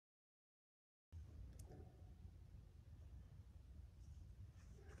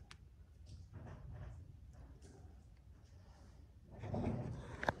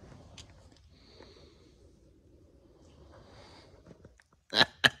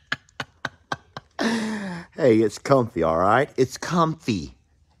Hey, it's comfy, all right? It's comfy.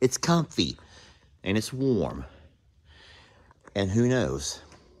 It's comfy. And it's warm. And who knows?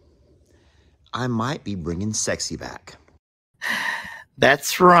 I might be bringing sexy back.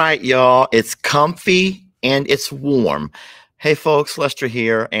 That's right, y'all. It's comfy and it's warm. Hey, folks, Lester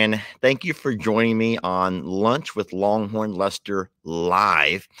here, and thank you for joining me on Lunch with Longhorn Lester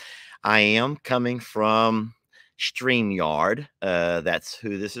Live. I am coming from StreamYard. That's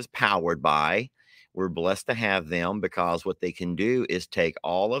who this is powered by. We're blessed to have them because what they can do is take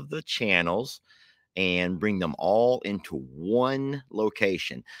all of the channels and bring them all into one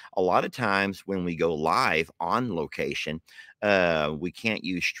location. A lot of times when we go live on location, we can't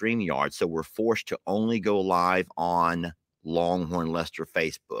use StreamYard, so we're forced to only go live on Longhorn Lester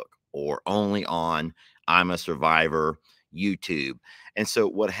Facebook or only on I'm a Survivor YouTube. And so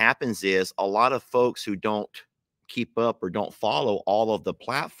what happens is a lot of folks who don't keep up or don't follow all of the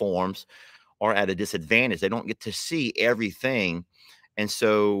platforms are at a disadvantage. They don't get to see everything. And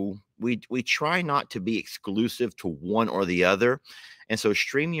so we try not to be exclusive to one or the other. And so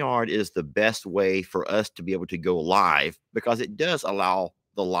StreamYard is the best way for us to be able to go live because it does allow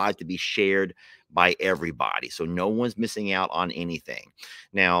the live to be shared by everybody. So no one's missing out on anything.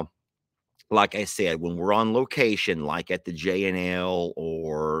 Now, like I said, when we're on location, like at the JNL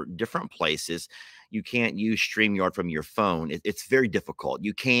or different places, you can't use StreamYard from your phone. It's very difficult.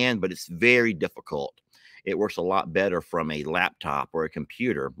 You can, but it's very difficult. It works a lot better from a laptop or a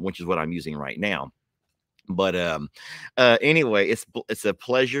computer, which is what I'm using right now. But anyway, it's a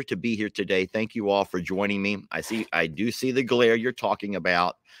pleasure to be here today. Thank you all for joining me. I do see the glare you're talking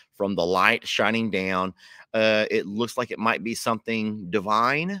about from the light shining down. It looks like it might be something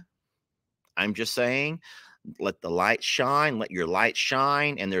divine. I'm just saying, let the light shine, let your light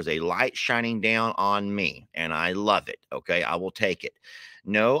shine, and there's a light shining down on me, and I love it. Okay, I will take it.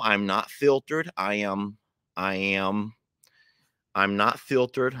 No, I'm not filtered. I am I'm not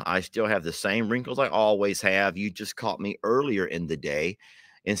filtered. I still have the same wrinkles I always have. You just caught me earlier in the day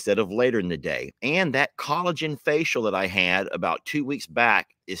instead of later in the day. And that collagen facial that I had about 2 weeks back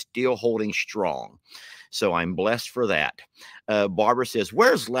is still holding strong. So I'm blessed for that. Barbara says,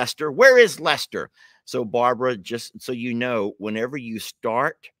 "Where's Lester? Where is Lester?" So, Barbara, just so you know, whenever you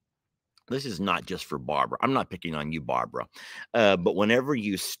start, this is not just for Barbara. I'm not picking on you, Barbara. But whenever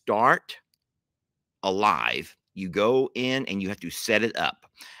you start alive, you go in and you have to set it up.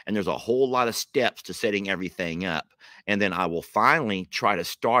 And there's a whole lot of steps to setting everything up. And then I will finally try to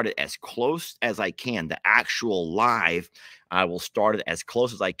start it as close as I can. The actual live, I will start it as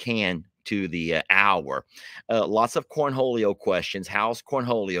close as I can to the hour. Lots of Cornholio questions. How's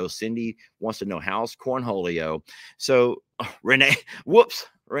Cornholio? Cindy wants to know how's Cornholio. So, Renee, whoops,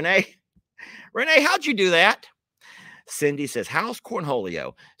 Renee, how'd you do that? Cindy says, "How's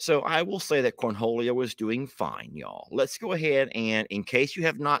Cornholio?" So I will say that Cornholio is doing fine, y'all. Let's go ahead and, in case you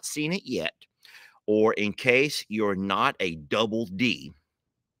have not seen it yet, or in case you're not a double D,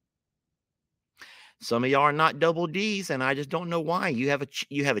 some of y'all are not double Ds, and I just don't know why. You have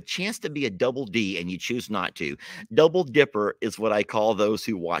a chance to be a double D, and you choose not to. Double dipper is what I call those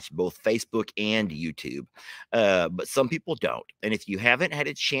who watch both Facebook and YouTube, but some people don't. And if you haven't had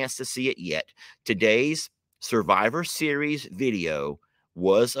a chance to see it yet, today's Survivor Series video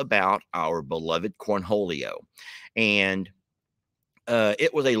was about our beloved Cornholio, and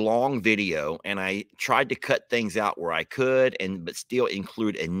it was a long video, and I tried to cut things out where I could, but still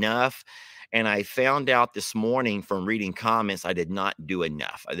include enough. And I found out this morning from reading comments I did not do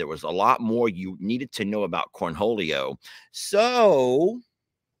enough. There was a lot more you needed to know about Cornholio. So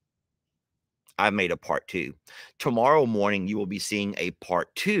I made a part 2. Tomorrow morning, you will be seeing a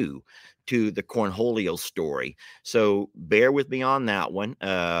part 2 to the Cornholio story. So bear with me on that one.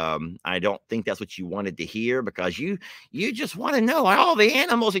 I don't think that's what you wanted to hear because you just want to know all the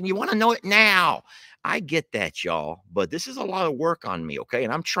animals and you want to know it now. I get that, y'all, but this is a lot of work on me, okay?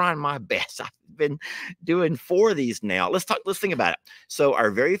 And I'm trying my best. I've been doing 4 of these now. Let's think about it. So our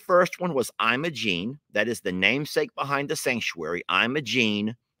very first one was I'm a Gene. That is the namesake behind the sanctuary. I'm a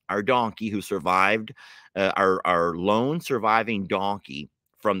Gene, our donkey who survived, our lone surviving donkey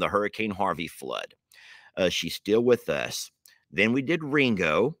from the Hurricane Harvey flood. She's still with us. Then we did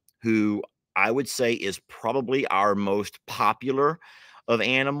Ringo, who I would say is probably our most popular of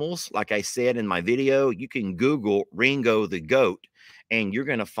animals. Like I said in my video, you can Google Ringo the goat, and you're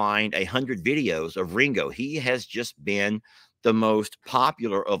going to find 100 videos of Ringo. He has just been the most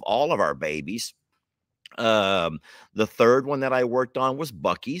popular of all of our babies. The third one that I worked on was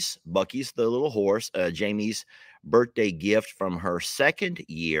Bucky's the little horse, Jamie's birthday gift from her second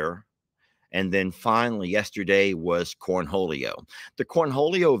year. And then finally yesterday was Cornholio. The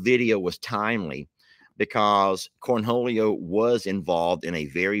Cornholio video was timely because Cornholio was involved in a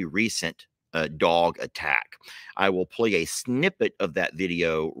very recent dog attack. I will play a snippet of that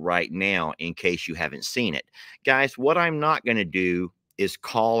video right now in case you haven't seen it. Guys, what I'm not going to do is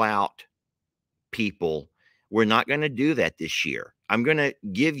call out people. We're not going to do that this year. I'm going to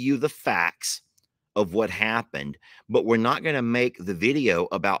give you the facts of what happened, but we're not going to make the video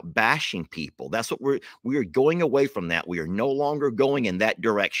about bashing people. That's what we are going away from that. We are no longer going in that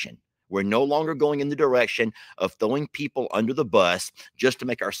direction. We're no longer going in the direction of throwing people under the bus just to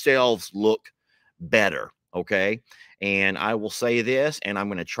make ourselves look better. Okay. And I will say this, and I'm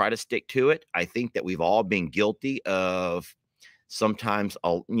going to try to stick to it. I think that we've all been guilty of sometimes,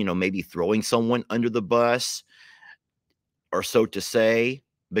 maybe throwing someone under the bus, or so to say,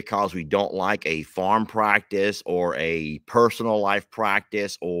 because we don't like a farm practice or a personal life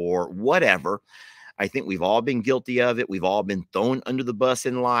practice or whatever. I think we've all been guilty of it. We've all been thrown under the bus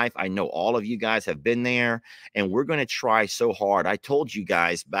in life. I know all of you guys have been there, and we're going to try so hard. I told you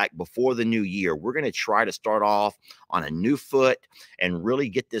guys back before the new year, we're going to try to start off on a new foot and really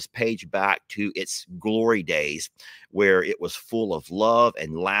get this page back to its glory days, where it was full of love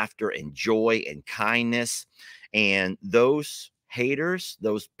and laughter and joy and kindness. And those haters,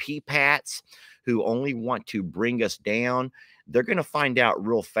 those peepats who only want to bring us down, they're going to find out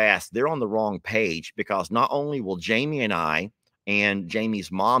real fast they're on the wrong page, because not only will Jamie and I and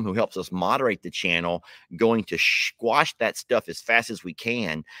Jamie's mom, who helps us moderate the channel, going to squash that stuff as fast as we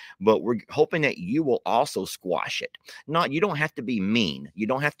can, but we're hoping that you will also squash it. You don't have to be mean. You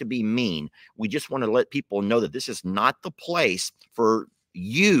don't have to be mean. We just want to let people know that this is not the place for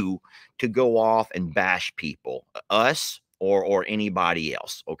you to go off and bash people, us or anybody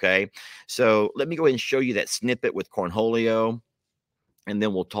else. Okay. So let me go ahead and show you that snippet with Cornholio, and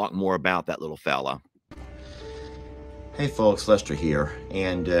then we'll talk more about that little fella. Hey folks, Lester here,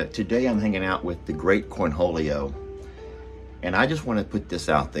 and today I'm hanging out with the great Cornholio, and I just want to put this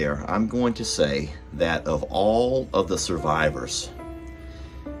out there. I'm going to say that of all of the survivors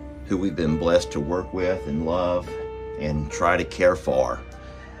who we've been blessed to work with and love and try to care for,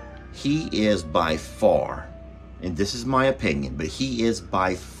 he is by far, and this is my opinion, but he is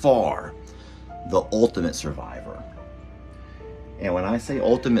by far the ultimate survivor. And when I say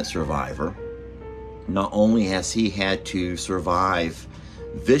ultimate survivor, not only has he had to survive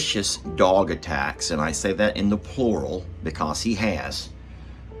vicious dog attacks, and I say that in the plural because he has,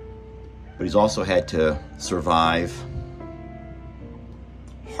 but he's also had to survive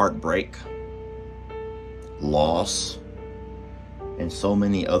heartbreak, loss, and so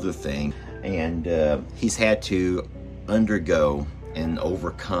many other things. And he's had to undergo and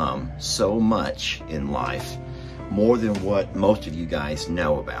overcome so much in life, more than what most of you guys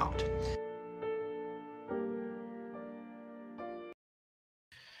know about.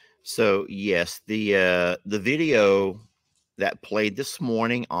 So yes, the video that played this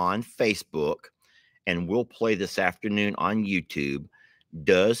morning on Facebook and will play this afternoon on YouTube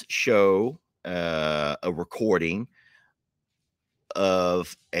does show a recording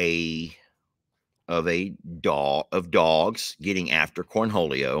of a dogs getting after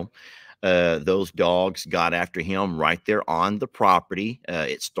Cornholio. Those dogs got after him right there on the property.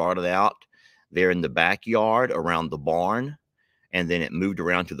 It started out there in the backyard around the barn, and then it moved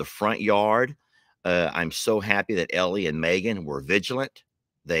around to the front yard. I'm so happy that Ellie and Megan were vigilant.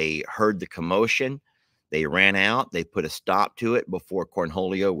 They heard the commotion. They ran out. They put a stop to it before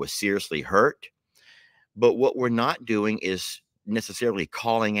Cornholio was seriously hurt. But what we're not doing is necessarily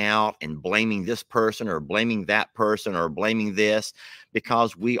calling out and blaming this person or blaming that person or blaming this,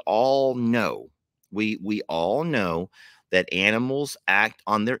 because we all know, we all know that animals act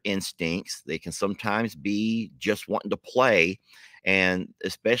on their instincts. They can sometimes be just wanting to play, and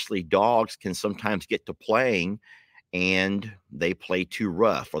especially dogs can sometimes get to playing and they play too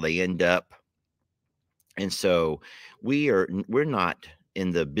rough, or they end up. And so we're not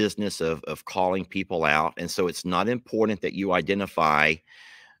in the business of calling people out. And so it's not important that you identify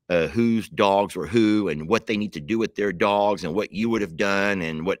whose dogs were who and what they need to do with their dogs and what you would have done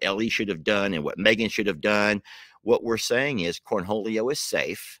and what Ellie should have done and what Megan should have done. What we're saying is Cornholio is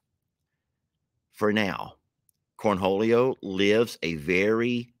safe for now. Cornholio lives a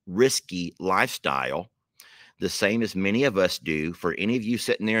very risky lifestyle, the same as many of us do. For any of you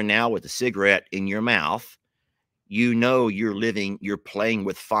sitting there now with a cigarette in your mouth, you know you're playing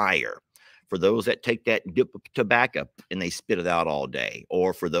with fire. For those that take that dip of tobacco and they spit it out all day,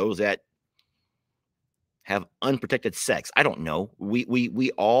 or for those that have unprotected sex, I don't know.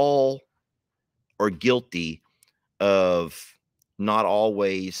 We all are guilty of not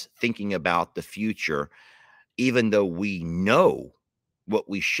always thinking about the future, even though we know what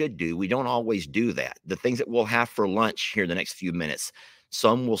we should do. We don't always do that. The things that we'll have for lunch here in the next few minutes,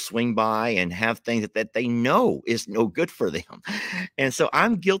 some will swing by and have things that they know is no good for them. And so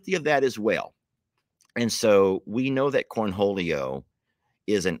I'm guilty of that as well. And so we know that Cornholio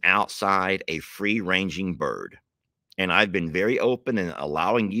is an outside, a free ranging bird. And I've been very open in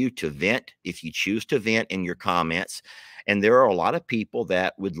allowing you to vent if you choose to vent in your comments. And there are a lot of people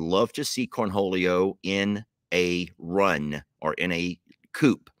that would love to see Cornholio in a run or in a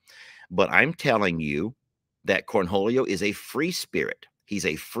coop. But I'm telling you that Cornholio is a free spirit. He's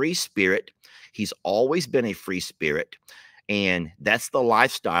a free spirit. He's always been a free spirit. And that's the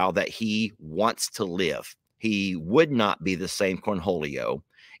lifestyle that he wants to live. He would not be the same Cornholio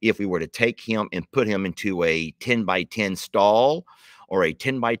if we were to take him and put him into a 10 by 10 stall or a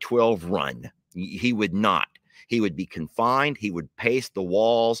 10 by 12 run. He would not. He would be confined. He would pace the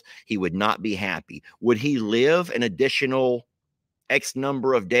walls. He would not be happy. Would he live an additional X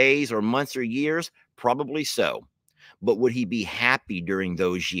number of days or months or years? Probably so. But would he be happy during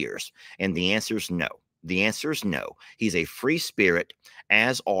those years? And the answer is no. The answer is no. He's a free spirit,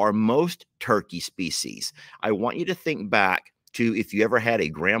 as are most turkey species. I want you to think back to if you ever had a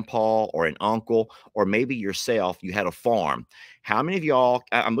grandpa or an uncle, or maybe yourself, you had a farm. How many of y'all,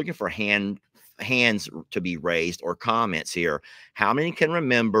 I'm looking for hands to be raised or comments here. How many can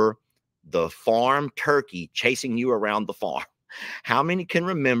remember the farm turkey chasing you around the farm? How many can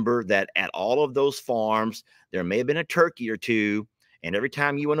remember that at all of those farms, there may have been a turkey or two, and every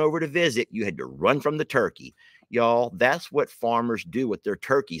time you went over to visit, you had to run from the turkey? Y'all, that's what farmers do with their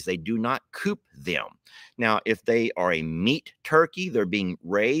turkeys. They do not coop them. Now, if they are a meat turkey, they're being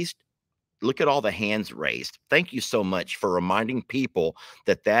raised. Look at all the hands raised. Thank you so much for reminding people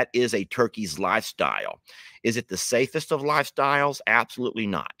that that is a turkey's lifestyle. Is it the safest of lifestyles? Absolutely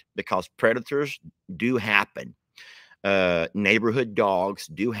not, because predators do happen. Neighborhood dogs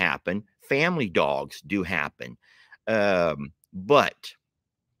do happen. Family dogs do happen. But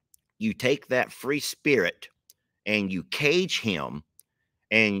you take that free spirit and you cage him,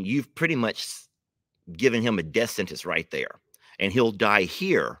 and you've pretty much given him a death sentence right there. And he'll die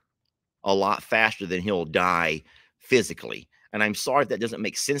here a lot faster than he'll die physically. And I'm sorry if that doesn't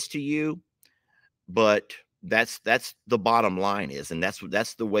make sense to you, but that's the bottom line is, and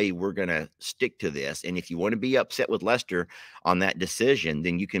that's the way we're going to stick to this. And if you want to be upset with Lester on that decision,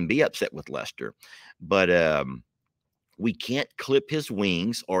 then you can be upset with Lester. But we can't clip his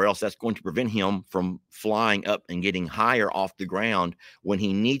wings, or else that's going to prevent him from flying up and getting higher off the ground when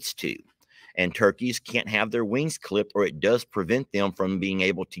he needs to. And turkeys can't have their wings clipped, or it does prevent them from being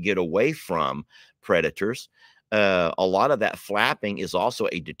able to get away from predators. A lot of that flapping is also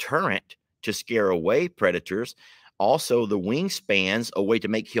a deterrent to scare away predators. Also, the wingspans, a way to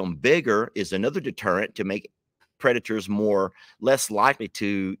make him bigger, is another deterrent to make predators less likely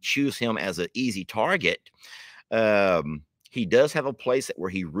to choose him as an easy target. He does have a place where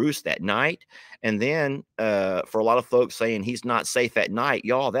he roosts at night. And then for a lot of folks saying he's not safe at night,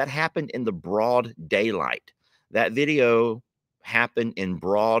 y'all, that happened in the broad daylight. That video happened in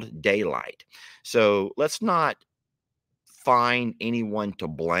broad daylight. So let's not find anyone to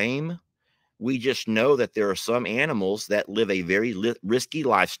blame. We just know that there are some animals that live a very risky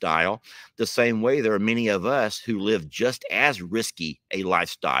lifestyle, the same way there are many of us who live just as risky a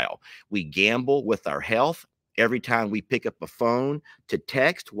lifestyle. We gamble with our health every time we pick up a phone to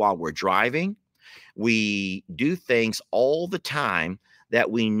text while we're driving. We do things all the time that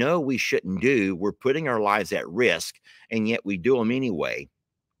we know we shouldn't do. We're putting our lives at risk, and yet we do them anyway.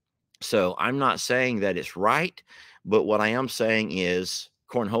 So I'm not saying that it's right, but what I am saying is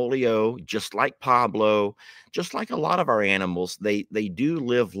Cornholio, just like Pablo, just like a lot of our animals, they do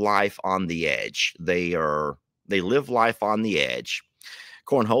live life on the edge. They live life on the edge.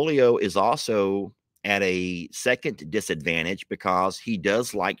 Cornholio is also at a second disadvantage because he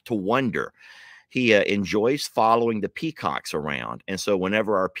does like to wander. He enjoys following the peacocks around. And so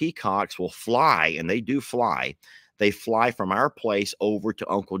whenever our peacocks will fly, and they do fly, they fly from our place over to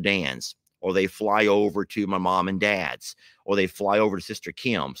Uncle Dan's, or they fly over to my mom and dad's, or they fly over to Sister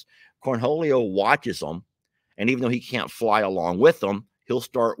Kim's. Cornholio watches them, and even though he can't fly along with them, he'll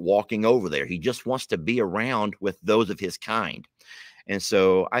start walking over there. He just wants to be around with those of his kind. And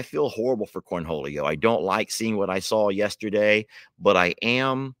so I feel horrible for Cornholio. I don't like seeing what I saw yesterday, but I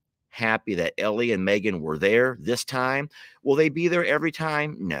am happy that Ellie and Megan were there this time. Will they be there every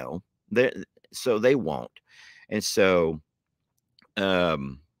time? No. So they won't. And so,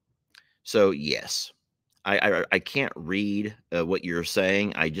 yes, I can't read what you're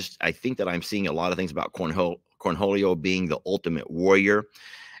saying. I think that I'm seeing a lot of things about Cornholio being the ultimate warrior,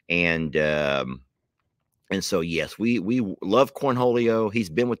 and And so, yes, we love Cornholio. He's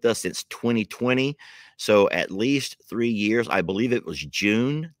been with us since 2020. So at least 3 years. I believe it was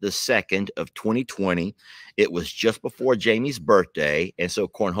June the 2nd of 2020. It was just before Jamie's birthday. And so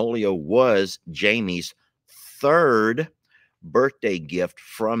Cornholio was Jamie's third birthday gift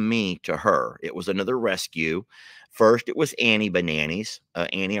from me to her. It was another rescue. First, it was Annie Bananas,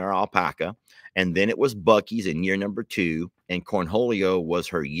 Annie, our alpaca. And then it was Bucky's in year number 2. And Cornholio was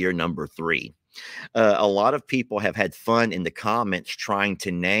her year number 3. A lot of people have had fun in the comments trying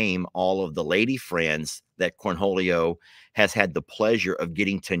to name all of the lady friends that Cornholio has had the pleasure of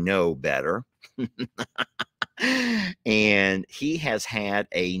getting to know better. And he has had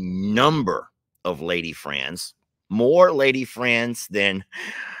a number of lady friends, more lady friends than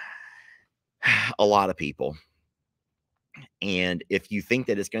a lot of people. And if you think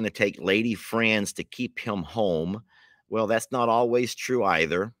that it's going to take lady friends to keep him home, well, that's not always true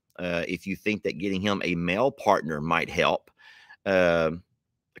either. If you think that getting him a male partner might help, uh,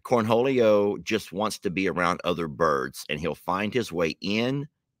 Cornholio just wants to be around other birds, and he'll find his way in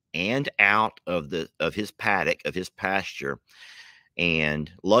and out of his paddock, of his pasture.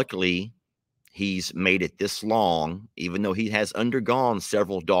 And luckily, he's made it this long, even though he has undergone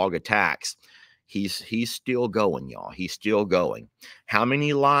several dog attacks. He's still going, y'all. He's still going. How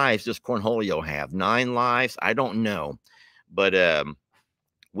many lives does Cornholio have? 9 lives? I don't know. But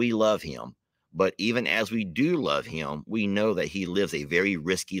we love him. But even as we do love him, we know that he lives a very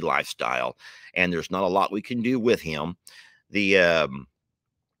risky lifestyle, and there's not a lot we can do with him. The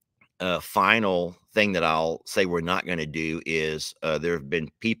final thing that I'll say we're not going to do is there have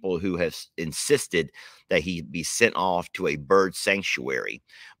been people who have insisted that he be sent off to a bird sanctuary.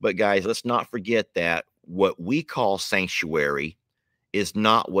 But guys, let's not forget that what we call sanctuary is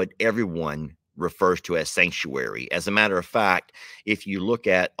not what everyone refers to as sanctuary. As a matter of fact, if you look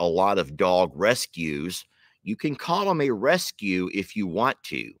at a lot of dog rescues, you can call them a rescue if you want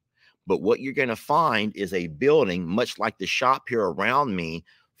to. But what you're going to find is a building, much like the shop here around me,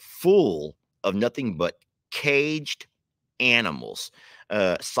 full of nothing but caged animals,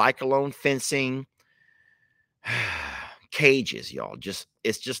 cyclone fencing, cages, y'all.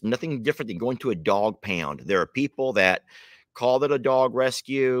 It's just nothing different than going to a dog pound. There are people that call it a dog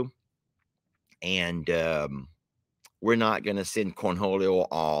rescue, and we're not going to send Cornholio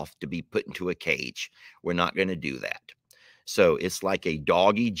off to be put into a cage. We're not going to do that. So it's like a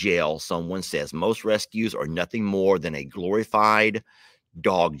doggy jail. Someone says most rescues are nothing more than a glorified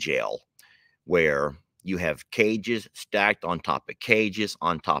dog jail, where you have cages stacked on top of cages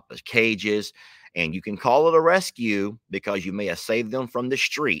on top of cages, and you can call it a rescue because you may have saved them from the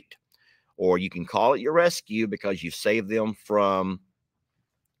street, or you can call it your rescue because you saved them from,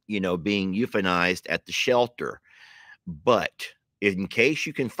 being euthanized at the shelter. But in case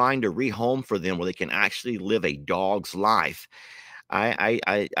you can find a rehome for them where they can actually live a dog's life,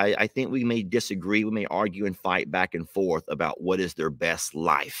 I think we may disagree. We may argue and fight back and forth about what is their best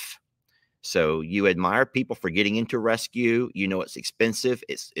life. So you admire people for getting into rescue. You know it's expensive.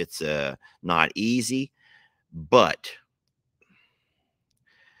 It's not easy, but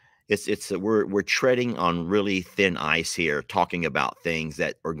we're treading on really thin ice here, talking about things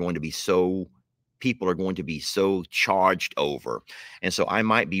that are going to be so people are going to be so charged over. And so I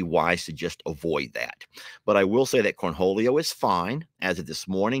might be wise to just avoid that. But I will say that Cornholio is fine. As of this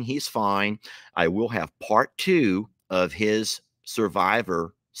morning, he's fine. I will have part 2 of his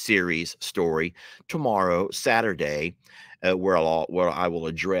Survivor series story tomorrow, Saturday, where I will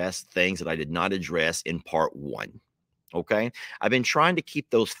address things that I did not address in part 1. Okay. I've been trying to keep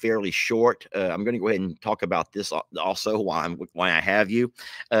those fairly short. I'm going to go ahead and talk about this also while I have you.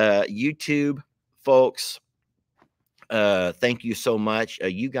 YouTube folks, thank you so much.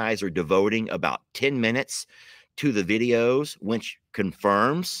 You guys are devoting about 10 minutes to the videos, which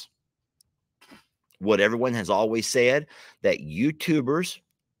confirms what everyone has always said, that YouTubers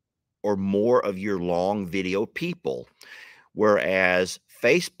are more of your long video people, whereas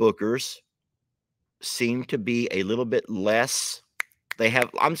Facebookers seem to be a little bit less.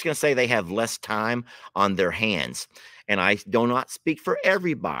 I'm just going to say they have less time on their hands. And I do not speak for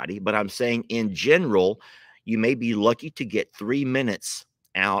everybody, but I'm saying in general, you may be lucky to get 3 minutes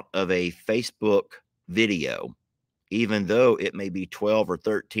out of a Facebook video, even though it may be 12 or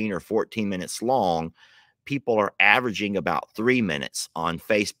 13 or 14 minutes long. People are averaging about 3 minutes on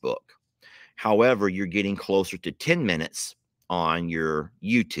Facebook. However, you're getting closer to 10 minutes on your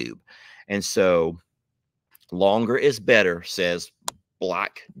YouTube. And so longer is better, says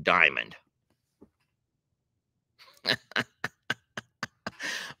Black Diamond.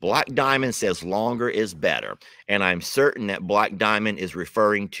 Black Diamond says longer is better. And I'm certain that Black Diamond is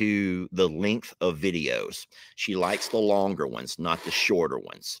referring to the length of videos. She likes the longer ones, not the shorter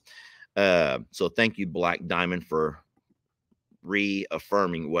ones. So thank you, Black Diamond, for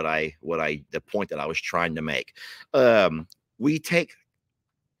reaffirming the point that I was trying to make. We take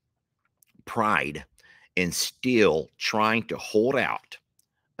pride in still trying to hold out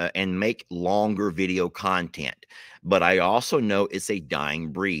and make longer video content. But I also know it's a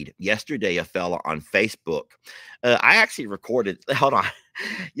dying breed. Yesterday, a fella on Facebook, I actually recorded, hold on.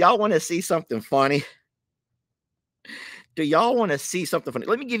 Y'all want to see something funny? Do y'all want to see something funny?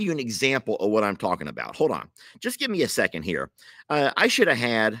 Let me give you an example of what I'm talking about. Hold on. Just give me a second here. I should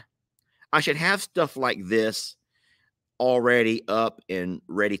have stuff like this already up and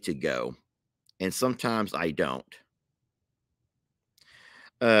ready to go. And sometimes I don't.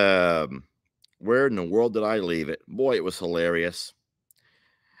 Where in the world did I leave it? Boy, it was hilarious.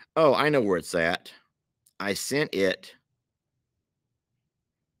 Oh, I know where it's at. I sent it.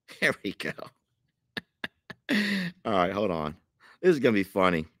 There we go. All right, hold on. This is going to be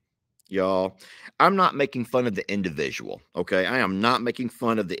funny, y'all. I'm not making fun of the individual, okay? I am not making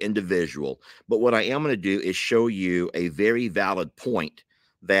fun of the individual. But what I am going to do is show you a very valid point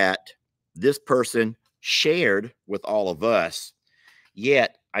that this person shared with all of us.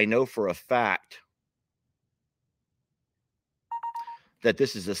 Yet, I know for a fact that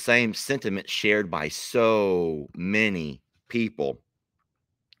this is the same sentiment shared by so many people.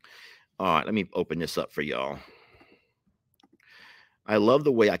 All right, let me open this up for y'all. I love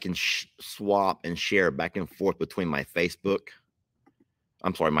the way I can swap and share back and forth between my Facebook.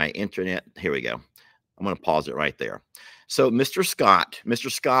 I'm sorry, my internet. Here we go. I'm going to pause it right there. So, Mr. Scott,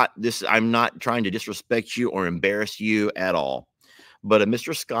 I'm not trying to disrespect you or embarrass you at all, but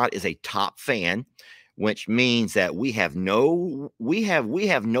Mr. Scott is a top fan, which means that we have no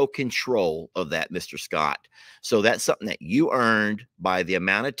control of that, Mr. Scott. So that's something that you earned by the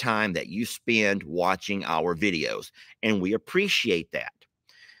amount of time that you spend watching our videos, and we appreciate that.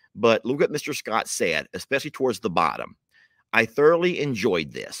 But look what Mr. Scott said, especially towards the bottom. I thoroughly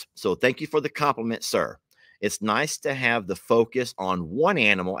enjoyed this. So thank you for the compliment, sir. It's nice to have the focus on one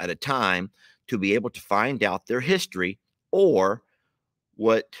animal at a time to be able to find out their history or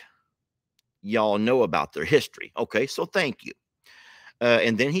what y'all know about their history. Okay, so thank you.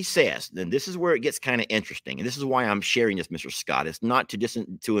 And then he says, then this is where it gets kind of interesting. And this is why I'm sharing this, Mr. Scott. It's not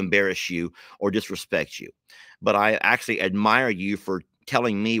to embarrass you or disrespect you, but I actually admire you for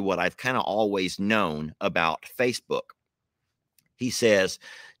telling me what I've kind of always known about Facebook. He says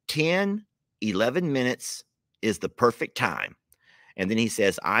 10, 11 minutes is the perfect time. And then he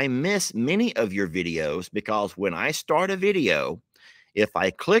says, I miss many of your videos because when I start a video, if I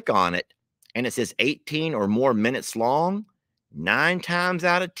click on it and it says 18 or more minutes long, 9 times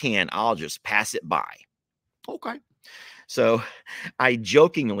out of 10, I'll just pass it by. Okay. So I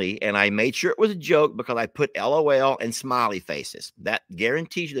jokingly, and I made sure it was a joke because I put LOL and smiley faces. That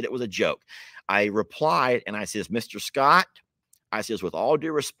guarantees you that it was a joke. I replied and I says, Mr. Scott, I says, with all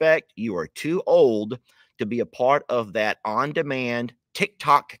due respect, you are too old to be a part of that on-demand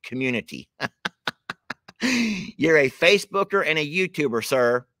TikTok community. You're a Facebooker and a YouTuber,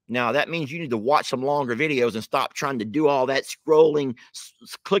 sir. Now, that means you need to watch some longer videos and stop trying to do all that scrolling,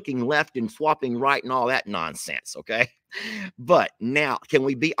 clicking left and swapping right and all that nonsense, okay? But now, can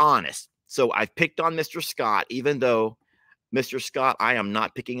we be honest? So I've picked on Mr. Scott, even though, Mr. Scott, I am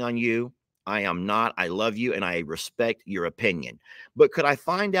not picking on you. I am not. I love you and I respect your opinion. But could I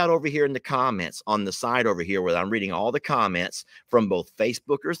find out over here in the comments on the side over here where I'm reading all the comments from both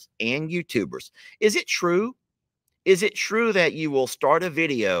Facebookers and YouTubers? Is it true? Is it true that you will start a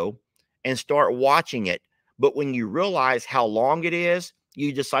video and start watching it, but when you realize how long it is,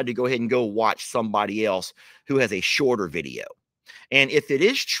 you decide to go ahead and go watch somebody else who has a shorter video? And if it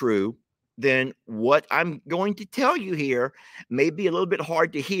is true, then what I'm going to tell you here may be a little bit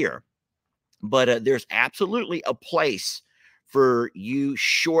hard to hear. But there's absolutely a place for you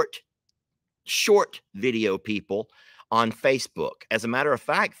short video people on Facebook. As a matter of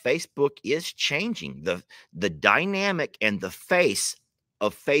fact, Facebook is changing. The dynamic and the face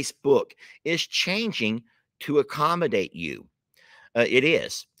of Facebook is changing to accommodate you. It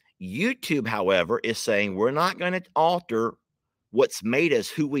is. YouTube, however, is saying we're not going to alter what's made us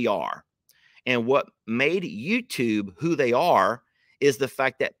who we are. And what made YouTube who they are is the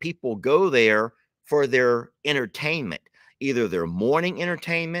fact that people go there for their entertainment, either their morning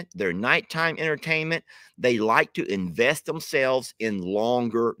entertainment, their nighttime entertainment. They like to invest themselves in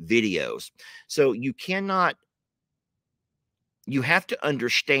longer videos. So you have to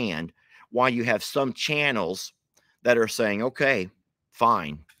understand why you have some channels that are saying, okay,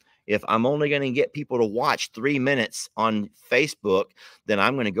 fine. If I'm only going to get people to watch 3 minutes on Facebook, then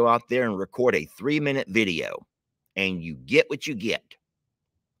I'm going to go out there and record a 3-minute video, and you get what you get.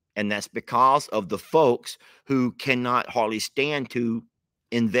 And that's because of the folks who cannot hardly stand to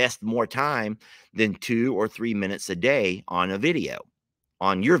invest more time than 2 or 3 minutes a day on a video,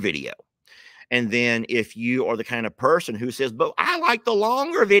 on your video. And then if you are the kind of person who says, but I like the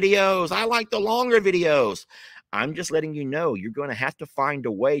longer videos, I like the longer videos, I'm just letting you know you're going to have to find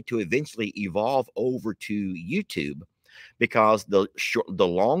a way to eventually evolve over to YouTube, because the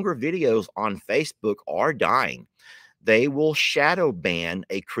longer videos on Facebook are dying. They will shadow ban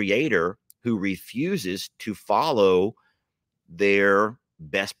a creator who refuses to follow their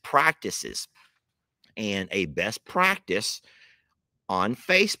best practices. And a best practice on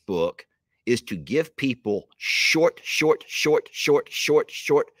Facebook is to give people short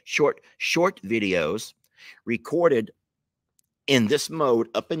videos recorded in this mode,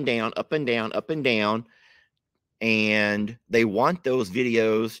 up and down, up and down, up and down. And they want those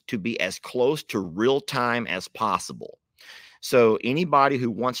videos to be as close to real time as possible. So anybody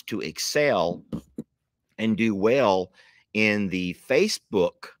who wants to excel and do well in the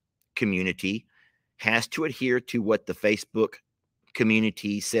Facebook community has to adhere to what the Facebook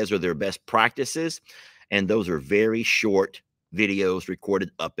community says are their best practices. And those are very short videos recorded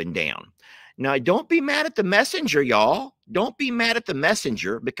up and down. Now, don't be mad at the messenger, y'all. Don't be mad at the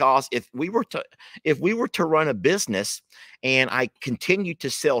messenger, because if we were to run a business and I continued to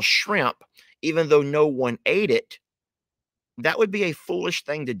sell shrimp, even though no one ate it, that would be a foolish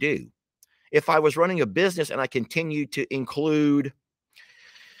thing to do. If I was running a business and I continued to include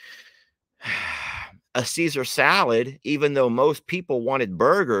a Caesar salad, even though most people wanted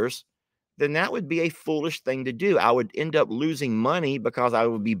burgers, then that would be a foolish thing to do. I would end up losing money because I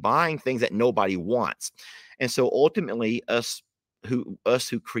would be buying things that nobody wants. And so ultimately, us who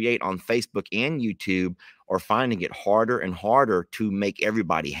create on Facebook and YouTube are finding it harder and harder to make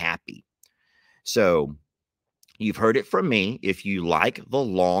everybody happy. So you've heard it from me. If you like the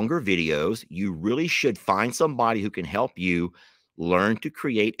longer videos, you really should find somebody who can help you learn to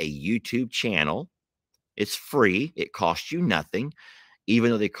create a YouTube channel. It's free. It costs you nothing.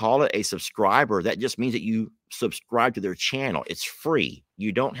 Even though they call it a subscriber, that just means that you subscribe to their channel. It's free.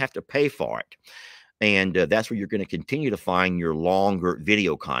 You don't have to pay for it. And that's where you're going to continue to find your longer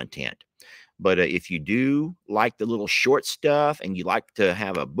video content. But if you do like the little short stuff and you like to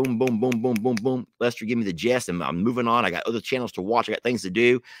have a boom, boom, boom, boom, boom, boom, Lester, give me the gist, and I'm moving on. I got other channels to watch. I got things to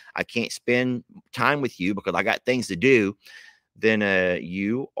do. I can't spend time with you because I got things to do. Then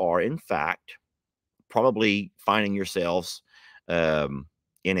you are, in fact, probably finding yourselves on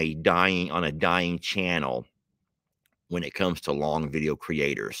a dying channel when it comes to long video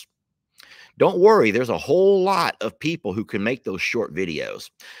creators. Don't worry, there's a whole lot of people who can make those short videos.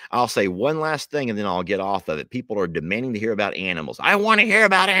 I'll say one last thing and then I'll get off of it. People are demanding to hear about animals. I want to hear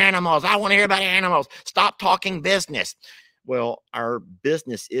about animals. I want to hear about animals. Stop talking business. Well, our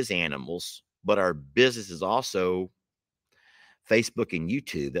business is animals, but our business is also Facebook and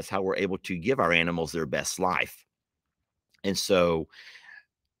YouTube. That's how we're able to give our animals their best life. And so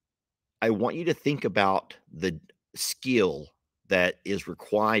I want you to think about the skill that is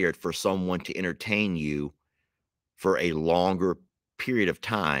required for someone to entertain you for a longer period of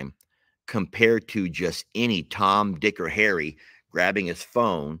time compared to just any Tom, Dick, or Harry grabbing his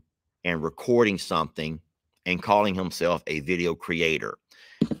phone and recording something and calling himself a video creator.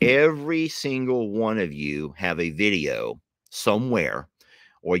 Every single one of you have a video somewhere,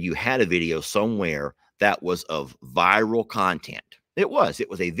 or you had a video somewhere that was of viral content. It was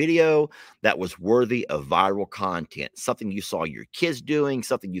a video that was worthy of viral content, something you saw your kids doing,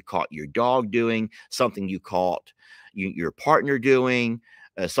 something you caught your dog doing, something you caught your partner doing,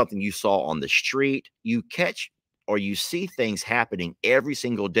 something you saw on the street. You catch or you see things happening every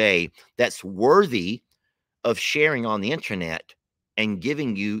single day that's worthy of sharing on the internet and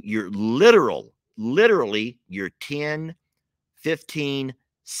giving you your literally your 10, 15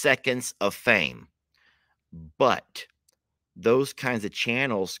 seconds of fame. But those kinds of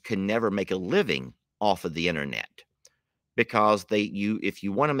channels can never make a living off of the internet, because if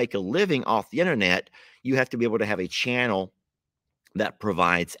you want to make a living off the internet, you have to be able to have a channel that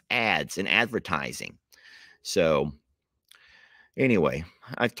provides ads and advertising. So anyway,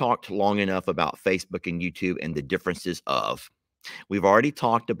 I've talked long enough about Facebook and YouTube and the differences of. We've already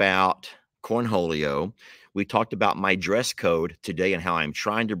talked about cornholio. We talked about my dress code today and how I'm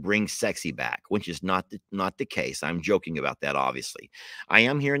trying to bring sexy back, which is not the case. I'm joking about that, obviously. I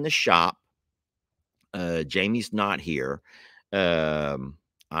am here in the shop. Jamie's not here.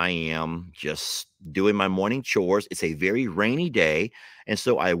 I am just doing my morning chores. It's a very rainy day, and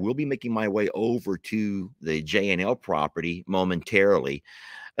so I will be making my way over to the J&L property momentarily.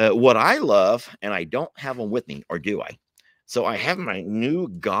 What I love, and I don't have them with me, or do I? So I have my new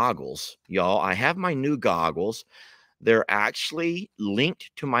goggles, y'all. I have my new goggles. They're actually linked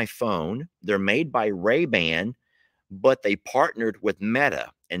to my phone. They're made by Ray-Ban, but they partnered with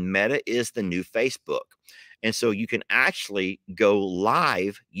Meta, and Meta is the new Facebook. And so you can actually go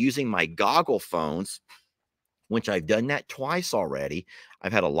live using my goggle phones, which I've done that twice already.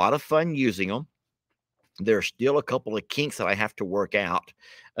 I've had a lot of fun using them. There's still a couple of kinks that I have to work out.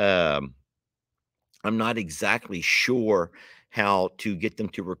 Um, I'm not exactly sure how to get them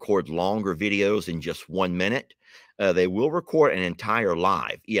to record longer videos in just 1 minute. They will record an entire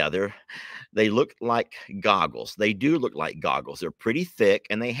live. Yeah, they look like goggles. They do look like goggles. They're pretty thick,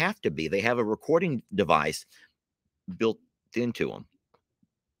 and they have to be. They have a recording device built into them.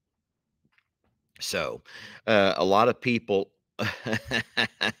 So, a lot of people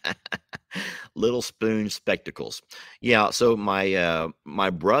little spoon spectacles. Yeah, so my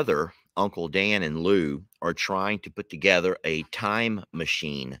brother, Uncle Dan and Lou are trying to put together a time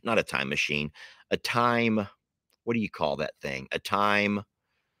machine, not a time machine, a time, what do you call that thing? A time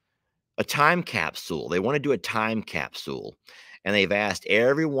capsule. They want to do a time capsule. And they've asked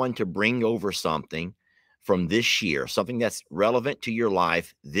everyone to bring over something from this year, something that's relevant to your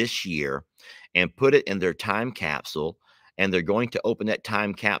life this year, and put it in their time capsule. And they're going to open that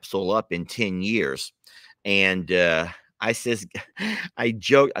time capsule up in 10 years. And I says, I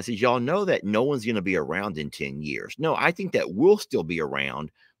joke, I says, y'all know that no one's going to be around in 10 years. No, I think that we'll still be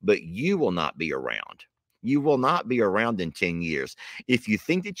around, but you will not be around. You will not be around in 10 years. If you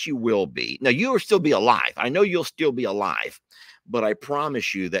think that you will be, now you will still be alive. I know you'll still be alive, but I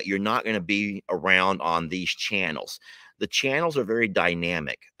promise you that you're not going to be around on these channels. The channels are very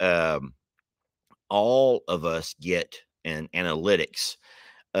dynamic. All of us get an analytics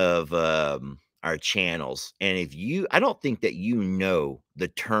of our channels. And if you, I don't think that you know the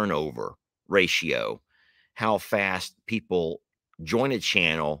turnover ratio, how fast people join a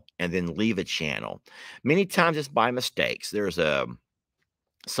channel and then leave a channel. Many times it's by mistakes. There's a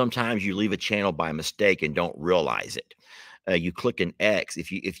sometimes you leave a channel by mistake and don't realize it. You click an X.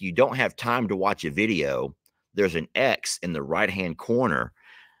 If you don't have time to watch a video, there's an X in the right hand corner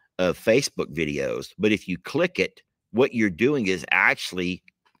of Facebook videos. But if you click it, what you're doing is actually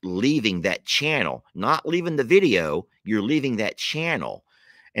leaving that channel, not leaving the video, you're leaving that channel.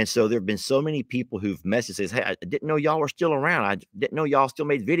 And so there have been so many people who've messaged says, "Hey, I didn't know y'all were still around. I didn't know y'all still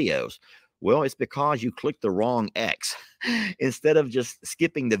made videos." Well, it's because you clicked the wrong X. Instead of just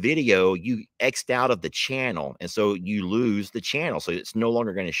skipping the video, you X'd out of the channel. And so you lose the channel. So it's no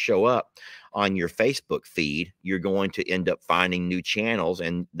longer going to show up on your Facebook feed. You're going to end up finding new channels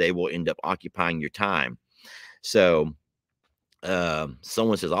and they will end up occupying your time. So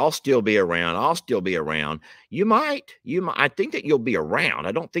someone says, I'll still be around. I'll still be around. You might. I think that you'll be around.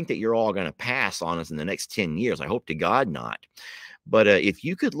 I don't think that you're all going to pass on us in the next 10 years. I hope to God not. But if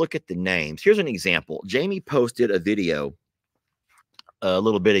you could look at the names, here's an example. Jamie posted a video a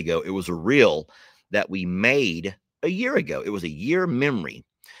little bit ago. It was a reel that we made a year ago. It was a year memory.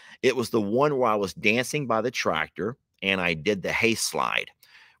 It was the one where I was dancing by the tractor and I did the hay slide,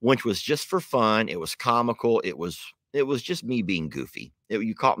 which was just for fun. It was comical. It was just me being goofy.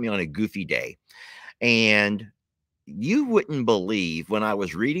 You caught me on a goofy day. And you wouldn't believe when I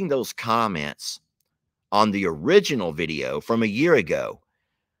was reading those comments on the original video from a year ago,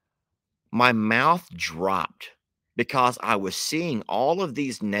 my mouth dropped because I was seeing all of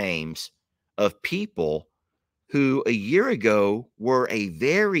these names of people who a year ago were a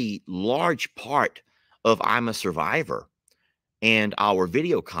very large part of I'm a Survivor and our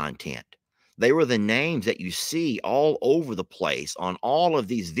video content. They were the names that you see all over the place on all of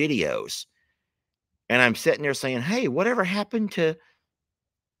these videos. And I'm sitting there saying, hey, whatever happened to,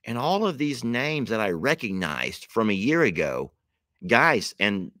 and all of these names that I recognized from a year ago, guys,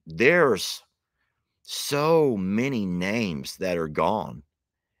 and there's so many names that are gone.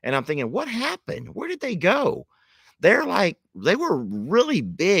 And I'm thinking, what happened? Where did they go? They were really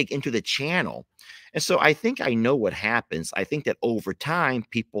big into the channel. And so I think I know what happens. I think that over time,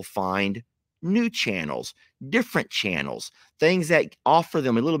 people find new channels, different channels, things that offer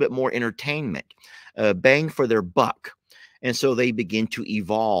them a little bit more entertainment, bang for their buck. And so they begin to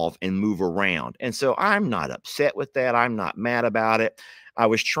evolve and move around. And so I'm not upset with that. I'm not mad about it. I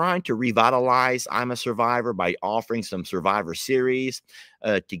was trying to revitalize I'm a Survivor by offering some Survivor series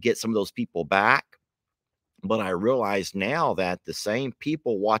to get some of those people back. But I realize now that the same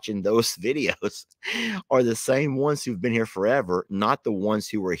people watching those videos are the same ones who've been here forever, not the ones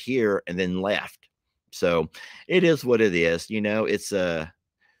who were here and then left. So it is what it is. You know, it's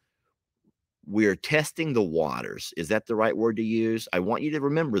we're testing the waters. Is that the right word to use? I want you to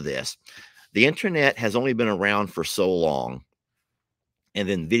remember this. The internet has only been around for so long. And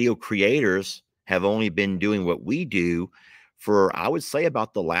then video creators have only been doing what we do for, I would say,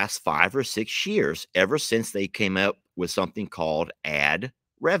 about the last 5 or 6 years, ever since they came up with something called ad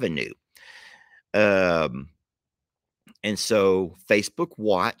revenue. Um, and so Facebook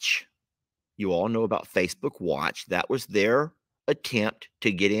Watch, you all know about Facebook Watch. That was their attempt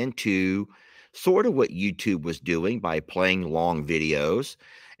to get into sort of what YouTube was doing by playing long videos.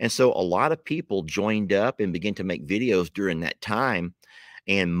 And so a lot of people joined up and began to make videos during that time.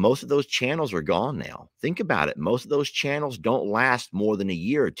 And most of those channels are gone now. Think about it. Most of those channels don't last more than a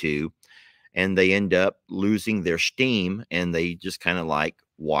year or two, and they end up losing their steam and they just kind of like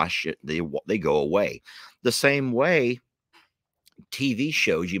wash it. They go away. The same way TV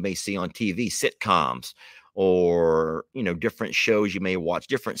shows you may see on TV, sitcoms, or different shows you may watch,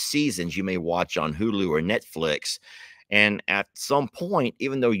 different seasons you may watch on Hulu or Netflix. And at some point,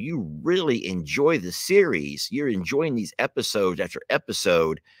 even though you really enjoy the series, you're enjoying these episodes after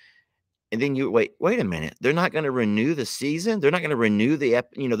episode, and then you wait a minute. They're not going to renew the season. They're not going to renew they're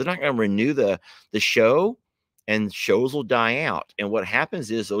not going to renew the show, and shows will die out. And what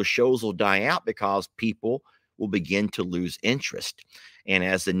happens is those shows will die out because people will begin to lose interest. And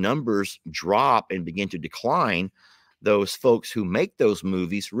as the numbers drop and begin to decline, those folks who make those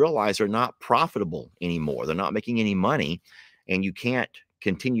movies realize they're not profitable anymore. They're not making any money, and you can't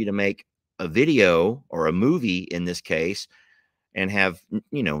continue to make a video or a movie in this case and have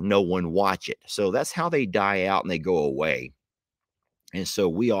no one watch it. So that's how they die out and they go away. And so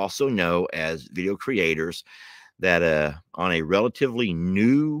we also know as video creators that on a relatively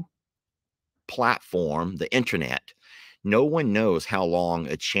new platform, the internet, no one knows how long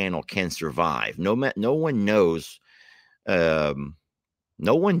a channel can survive. No one knows.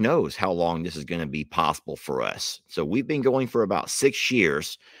 No one knows how long this is going to be possible for us. So we've been going for about 6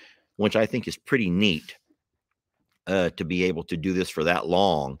 years, which I think is pretty neat to be able to do this for that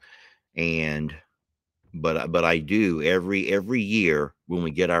long. And but I do every year when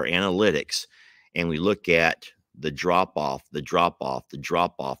we get our analytics and we look at the drop off, the drop off, the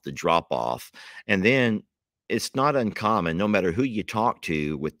drop off, the drop off, and then it's not uncommon, no matter who you talk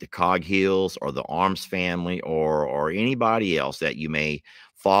to with the Cog Hills or the Arms family or anybody else that you may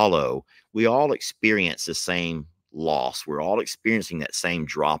follow, we all experience the same loss. We're all experiencing that same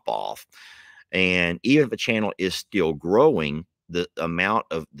drop off. And even if a channel is still growing, the amount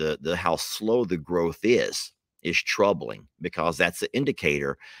of the how slow the growth is troubling, because that's an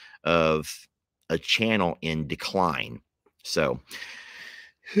indicator of a channel in decline. So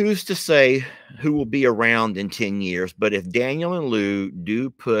who's to say who will be around in 10 years? But if Daniel and Lou do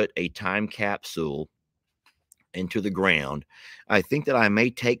put a time capsule into the ground, I think that I may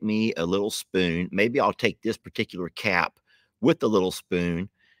take me a little spoon. Maybe I'll take this particular cap with the little spoon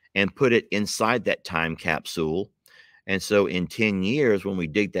and put it inside that time capsule. And so in 10 years, when we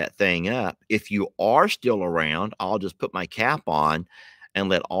dig that thing up, if you are still around, I'll just put my cap on and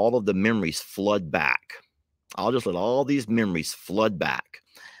let all of the memories flood back. I'll just let all these memories flood back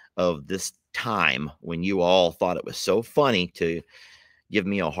of this time when you all thought it was so funny to give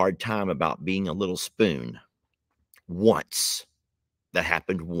me a hard time about being a little spoon. Once. That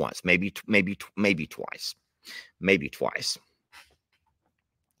happened once, maybe twice, maybe twice.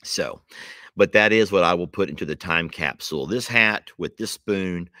 So, but that is what I will put into the time capsule. This hat with this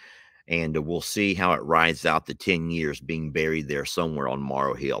spoon, and we'll see how it rides out the 10 years being buried there somewhere on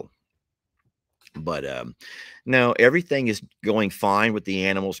Morrow Hill. But no, everything is going fine with the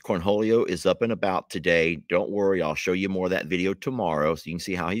animals. Cornholio is up and about today. Don't worry, I'll show you more of that video tomorrow so you can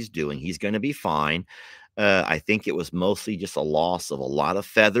see how he's doing. He's going to be fine. I think it was mostly just a loss of a lot of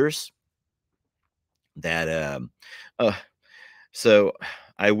feathers. That so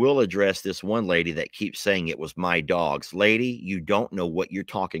I will address this one lady that keeps saying it was my dogs. Lady, you don't know what you're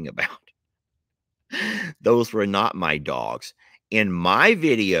talking about. Those were not my dogs. In my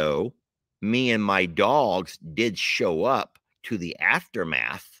video, me and my dogs did show up to the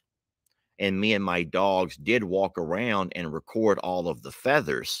aftermath, and me and my dogs did walk around and record all of the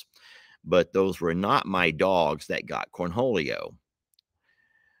feathers, but those were not my dogs that got Cornholio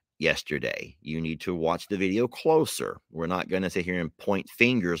yesterday. You need to watch the video closer. We're not going to sit here and point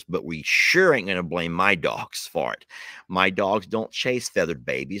fingers, but we sure ain't going to blame my dogs for it. My dogs don't chase feathered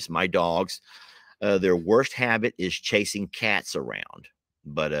babies. My dogs, their worst habit is chasing cats around,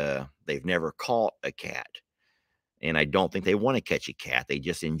 but they've never caught a cat. And I don't think they want to catch a cat. They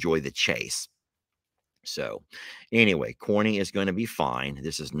just enjoy the chase. So anyway, Corny is going to be fine.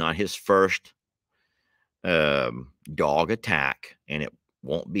 This is not his first dog attack, and it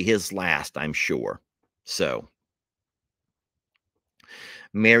won't be his last, I'm sure. So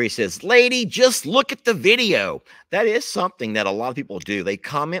Mary says, lady, just look at the video. That is something that a lot of people do. They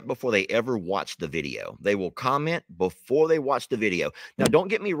comment before they ever watch the video. They will comment before they watch the video. Now, don't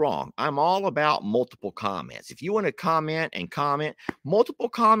get me wrong. I'm all about multiple comments. If you want to comment and comment, multiple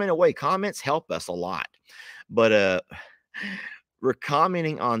comment away. Comments help us a lot. But we're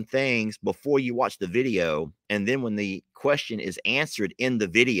commenting on things before you watch the video. And then when the question is answered in the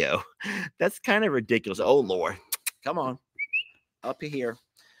video, that's kind of ridiculous. Oh, Lord. Come on. Up here.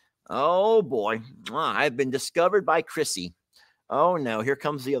 Oh, boy. I've been discovered by Chrissy. Oh, no. Here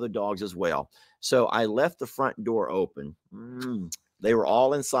comes the other dogs as well. So I left the front door open. They were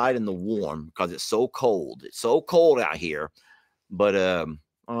all inside in the warm because it's so cold. It's so cold out here. But,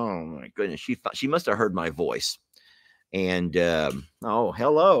 oh, my goodness. She must have heard my voice. And, oh,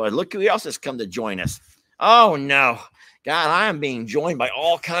 hello. And look who else has come to join us. Oh, no. God, I am being joined by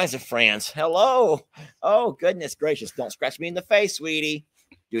all kinds of friends. Hello. Oh, goodness gracious. Don't scratch me in the face, sweetie.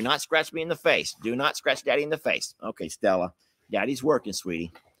 Do not scratch me in the face. Do not scratch Daddy in the face. Okay, Stella. Daddy's working,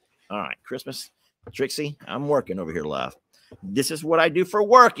 sweetie. All right, Christmas. Trixie, I'm working over here, love. This is what I do for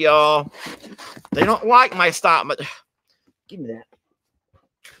work, y'all. They don't like my style, but give me that.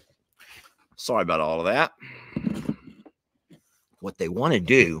 Sorry about all of that. What they want to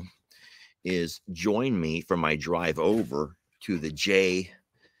do is join me for my drive over to the J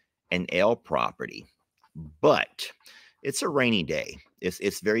and L property. But it's a rainy day.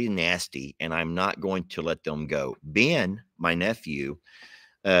 It's very nasty, and I'm not going to let them go. Ben, my nephew,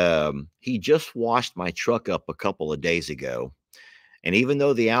 he just washed my truck up a couple of days ago. And even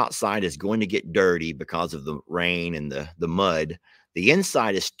though the outside is going to get dirty because of the rain and the mud, the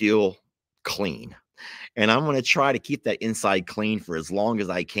inside is still clean. And I'm going to try to keep that inside clean for as long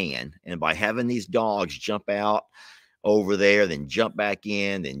as I can. And by having these dogs jump out over there, then jump back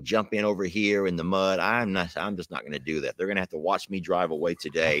in, then jump in over here in the mud, I'm just not going to do that. They're going to have to watch me drive away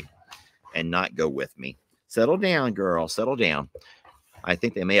today and not go with me. Settle down, girl. Settle down. I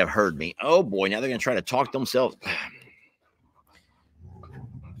think they may have heard me. Oh, boy. Now they're going to try to talk themselves.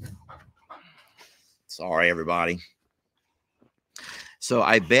 Sorry, everybody. So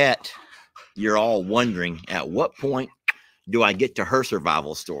I bet you're all wondering, at what point do I get to her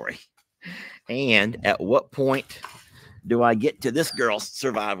survival story? And at what point do I get to this girl's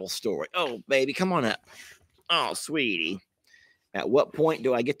survival story? Oh, baby, come on up. Oh, sweetie. At what point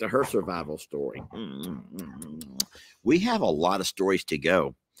do I get to her survival story? We have a lot of stories to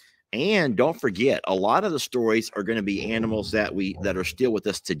go. And don't forget, a lot of the stories are going to be animals that are still with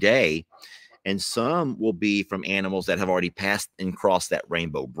us today. And some will be from animals that have already passed and crossed that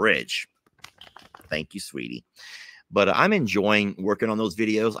rainbow bridge. Thank you, sweetie. But I'm enjoying working on those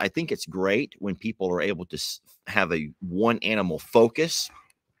videos. I think it's great when people are able to have a one animal focus.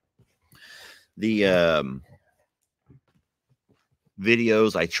 The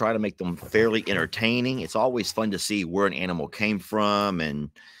videos, I try to make them fairly entertaining. It's always fun to see where an animal came from and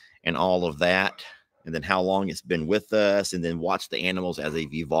all of that, and then how long it's been with us, and then watch the animals as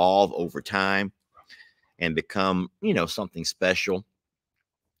they've evolved over time and become, something special.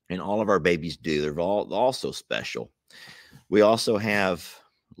 And all of our babies do. They're all also special. We also have,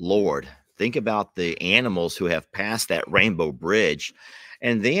 Lord, think about the animals who have passed that rainbow bridge.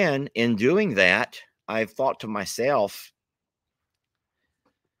 And then in doing that, I've thought to myself,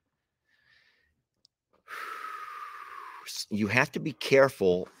 you have to be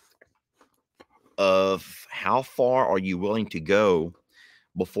careful of how far are you willing to go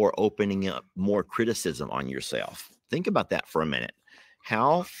before opening up more criticism on yourself. Think about that for a minute.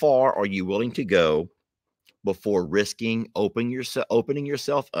 How far are you willing to go before risking opening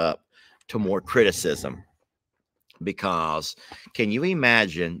yourself up to more criticism? Because can you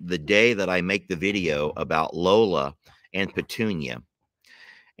imagine the day that I make the video about Lola and Petunia?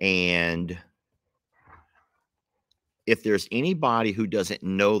 And if there's anybody who doesn't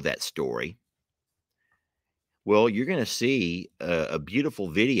know that story, well, you're going to see a beautiful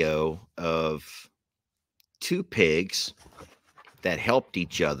video of two pigs that helped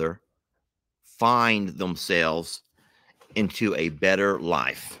each other find themselves into a better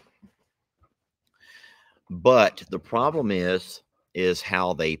life. But the problem is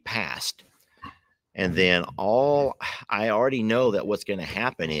how they passed. And then I already know that what's going to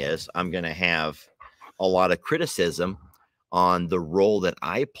happen is I'm going to have a lot of criticism on the role that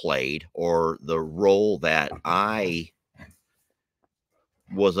I played, or the role that I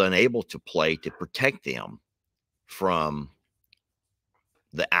was unable to play to protect them from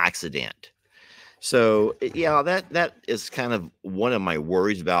the accident. So yeah, that is kind of one of my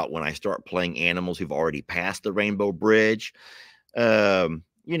worries about when I start playing animals who've already passed the rainbow bridge.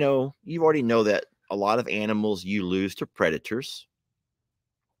 You know, you already know that a lot of animals you lose to predators.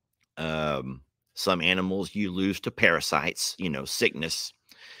 Um, some animals you lose to parasites, you know, sickness,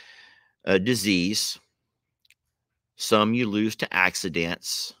 disease. Some you lose to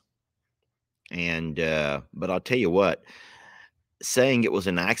accidents. And but I'll tell you what, saying it was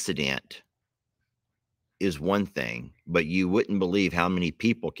an accident is one thing, but you wouldn't believe how many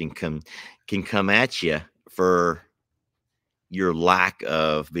people can come at you for your lack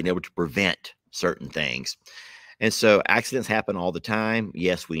of being able to prevent certain things. And so accidents happen all the time.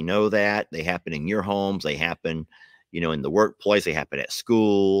 Yes, we know that. They happen in your homes, they happen, you know, in the workplace, they happen at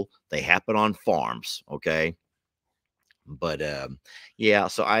school, they happen on farms, okay? But yeah,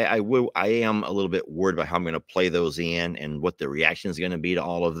 so I am a little bit worried about how I'm going to play those in and what the reaction is going to be to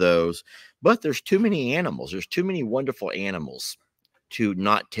all of those. But there's too many animals. There's too many wonderful animals to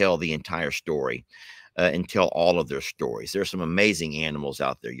not tell the entire story and tell all of their stories. There's some amazing animals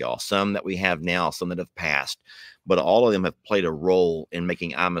out there, y'all. Some that we have now, some that have passed, but all of them have played a role in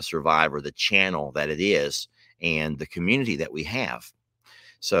making I'm a Survivor the channel that it is and the community that we have.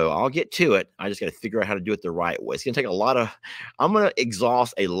 So I'll get to it. I just got to figure out how to do it the right way. It's going to take a lot of, I'm going to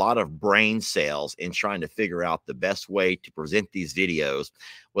exhaust a lot of brain cells in trying to figure out the best way to present these videos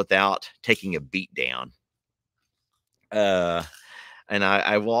without taking a beat down. And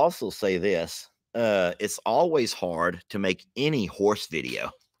I will also say this, it's always hard to make any horse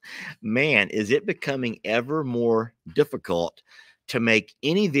video. Man, is it becoming ever more difficult to make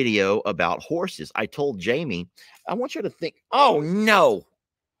any video about horses. I told Jamie, I want you to think, oh no,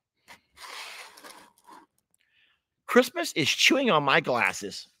 Christmas is chewing on my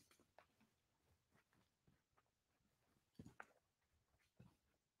glasses.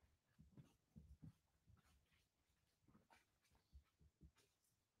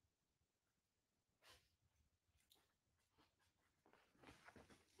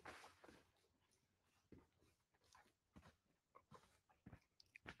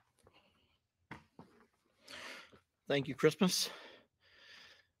 Thank you, Christmas.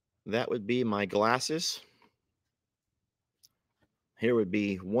 That would be my glasses. Here would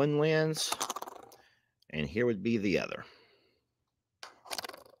be one lens, and here would be the other.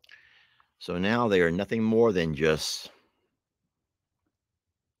 So now they are nothing more than just,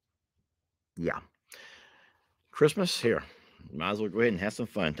 yeah. Christmas, here. Might as well go ahead and have some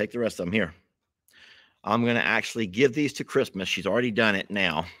fun. Take the rest of them here. I'm going to actually give these to Christmas. She's already done it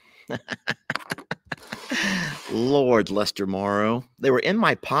now. Lord, Lester Morrow. They were in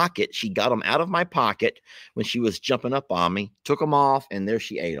my pocket. She got them out of my pocket when she was jumping up on me, took them off, and there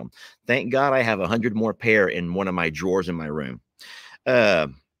she ate them. Thank God I have 100 more pair in one of my drawers in my room.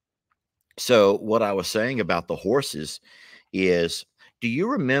 So what I was saying about the horses is, do you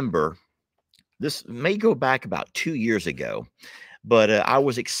remember, this may go back about 2 years ago, but I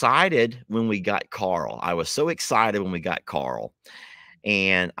was excited when we got Carl. I was so excited when we got Carl.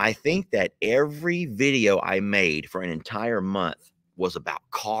 And I think that every video I made for an entire month was about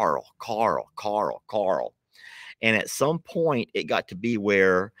Carl, Carl, Carl, Carl. And at some point, it got to be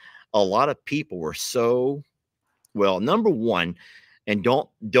where a lot of people were so, well, number one, and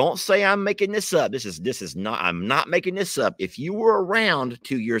don't say I'm making this up. This is not, I'm not making this up. If you were around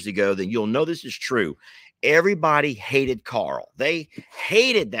 2 years ago, then you'll know this is true. Everybody hated Carl. They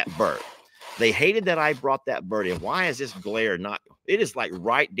hated that bird. They hated that I brought that bird in. Why is this glare not? It is like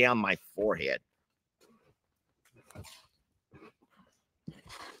right down my forehead.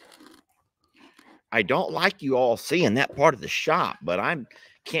 I don't like you all seeing that part of the shop, but I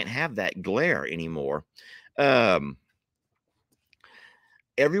can't have that glare anymore.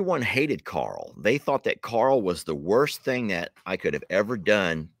 Everyone hated Carl. They thought that Carl was the worst thing that I could have ever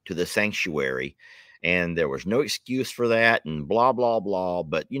done to the sanctuary. And there was no excuse for that and blah, blah, blah.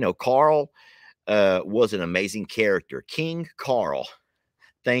 But, you know, Carl was an amazing character. King Carl.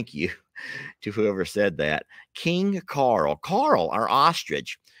 Thank you to whoever said that. King Carl. Carl, our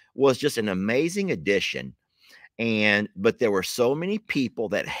ostrich, was just an amazing addition. But there were so many people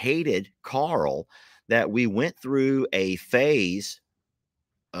that hated Carl that we went through a phase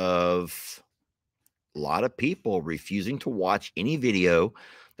of a lot of people refusing to watch any video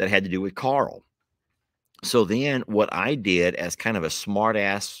that had to do with Carl. So then what I did as kind of a smart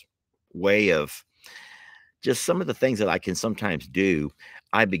ass way of just some of the things that I can sometimes do,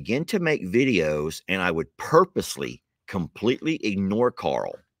 I begin to make videos and I would purposely completely ignore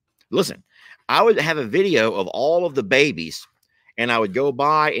Carl. Listen, I would have a video of all of the babies and I would go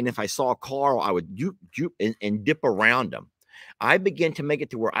by, and if I saw Carl, I would and dip around him. I began to make it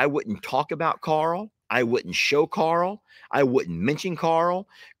to where I wouldn't talk about Carl. I wouldn't show Carl. I wouldn't mention Carl.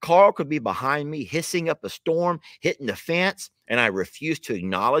 Carl could be behind me, hissing up a storm, hitting the fence, and I refused to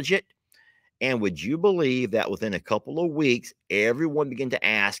acknowledge it. And would you believe that within a couple of weeks, everyone began to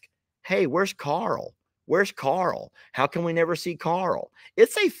ask, hey, where's Carl? Where's Carl? How can we never see Carl?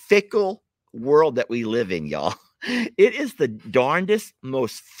 It's a fickle world that we live in, y'all. It is the darndest,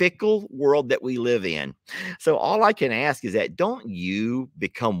 most fickle world that we live in. So all I can ask is that don't you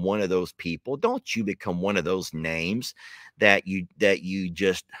become one of those people. Don't you become one of those names that you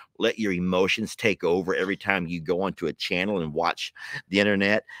just let your emotions take over every time you go onto a channel and watch the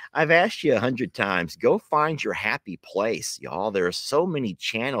internet. I've asked you 100 times, go find your happy place, y'all. There are so many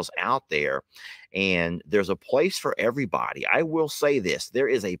channels out there, and there's a place for everybody. I will say this, there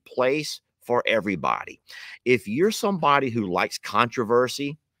is a place for everybody. If you're somebody who likes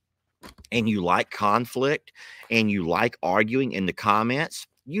controversy and you like conflict and you like arguing in the comments,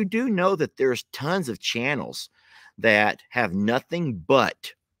 you do know that there's tons of channels that have nothing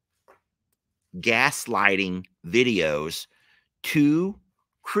but gaslighting videos to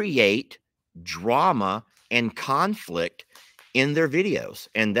create drama and conflict in their videos.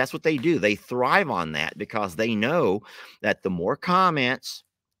 And that's what they do. They thrive on that because they know that the more comments,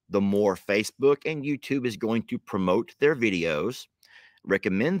 the more Facebook and YouTube is going to promote their videos,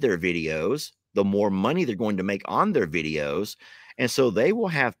 recommend their videos, the more money they're going to make on their videos. And so they will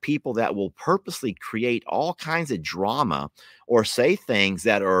have people that will purposely create all kinds of drama or say things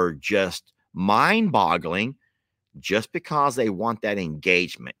that are just mind-boggling just because they want that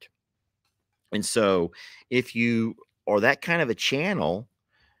engagement. And so if you are that kind of a channel,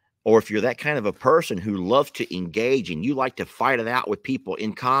 or if you're that kind of a person who loves to engage and you like to fight it out with people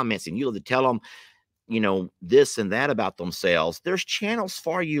in comments and you love to tell them, this and that about themselves, there's channels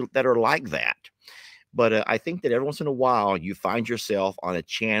for you that are like that. But I think that every once in a while you find yourself on a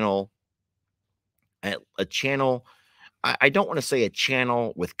channel, I don't want to say a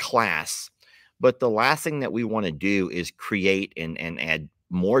channel with class, but the last thing that we want to do is create and add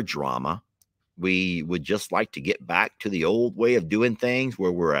more drama. We would just like to get back to the old way of doing things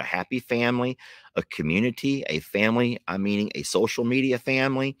where we're a happy family, a community, a family, I'm meaning a social media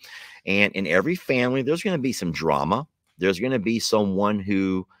family. And in every family, there's going to be some drama. There's going to be someone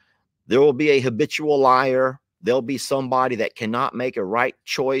who, there will be a habitual liar. There'll be somebody that cannot make a right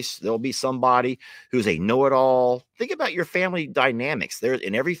choice. There'll be somebody who's a know-it-all. Think about your family dynamics. There,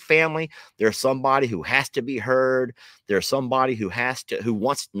 in every family, there's somebody who has to be heard. There's somebody who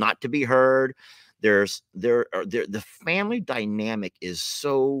wants not to be heard. The family dynamic is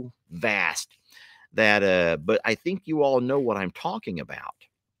so vast that, but I think you all know what I'm talking about.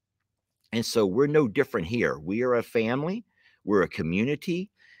 And so we're no different here. We are a family. We're a community.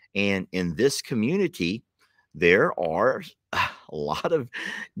 And in this community, there are a lot of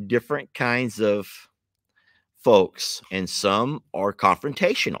different kinds of folks, and some are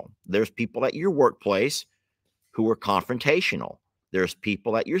confrontational. There's people at your workplace who are confrontational. There's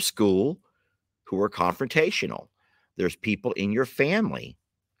people at your school who are confrontational. There's people in your family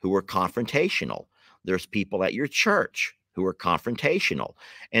who are confrontational. There's people at your church who are confrontational.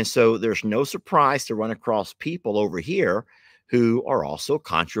 And so there's no surprise to run across people over here who are also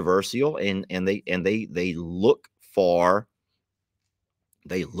controversial, and they look for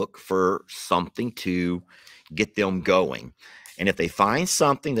something to get them going. And if they find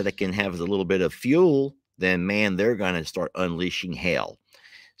something that they can have as a little bit of fuel, then man, they're going to start unleashing hell.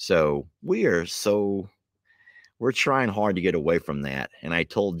 So we're trying hard to get away from that. And I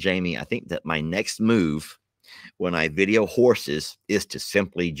told Jamie, I think that my next move when I video horses is to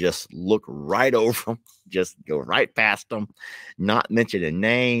simply just look right over them, just go right past them, not mention a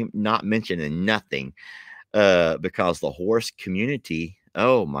name, not mentioning nothing, because the horse community,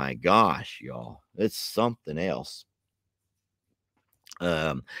 oh my gosh, y'all, it's something else.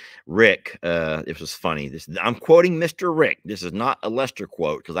 Rick, this was funny. I'm quoting Mr. Rick. This is not a Lester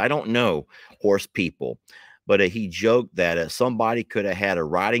quote because I don't know horse people, but he joked that somebody could have had a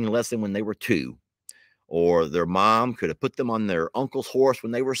riding lesson when they were 2. Or their mom could have put them on their uncle's horse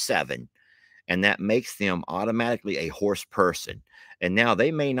when they were 7, and that makes them automatically a horse person. And now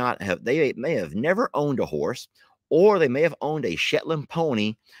they may have never owned a horse, or they may have owned a Shetland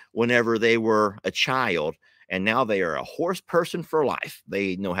pony whenever they were a child, and now they are a horse person for life.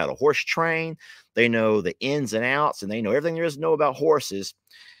 They know how to horse train, they know the ins and outs, and they know everything there is to know about horses.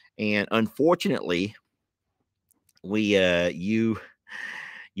 And unfortunately,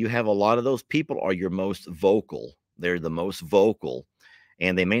 you have a lot of those people are your most vocal. They're the most vocal,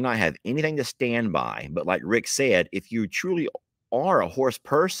 and they may not have anything to stand by. But like Rick said, if you truly are a horse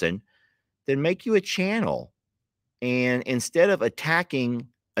person, then make you a channel. And instead of attacking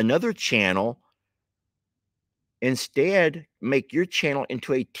another channel, instead make your channel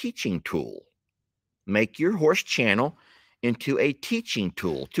into a teaching tool. Make your horse channel into a teaching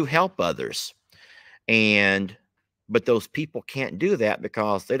tool to help others. And but those people can't do that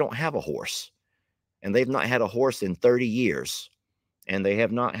because they don't have a horse. And they've not had a horse in 30 years. And they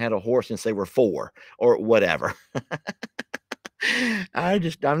have not had a horse since they were 4 or whatever. I'm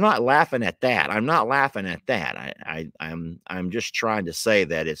not laughing at that. I'm not laughing at that. I'm just trying to say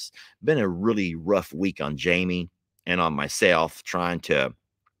that it's been a really rough week on Jamie and on myself, trying to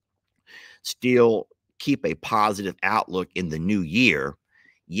still keep a positive outlook in the new year.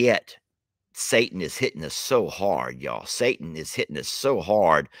 Yet Satan is hitting us so hard, y'all. Satan is hitting us so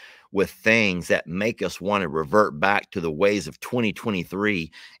hard with things that make us want to revert back to the ways of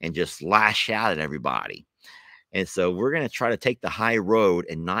 2023 and just lash out at everybody. And so we're going to try to take the high road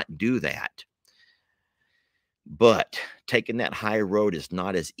and not do that. But taking that high road is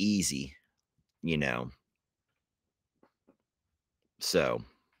not as easy, you know. So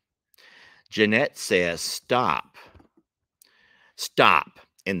Jeanette says, stop. Stop.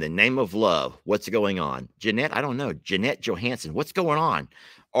 In the name of love, what's going on? Jeanette, I don't know. Jeanette Johansson, what's going on?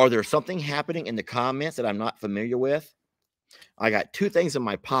 Are there something happening in the comments that I'm not familiar with? I got 2 things in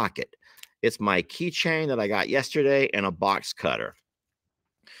my pocket. It's my keychain that I got yesterday and a box cutter.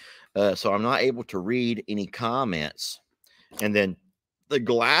 So I'm not able to read any comments. And then the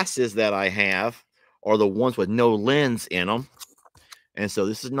glasses that I have are the ones with no lens in them. And so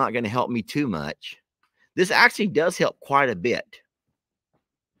this is not going to help me too much. This actually does help quite a bit.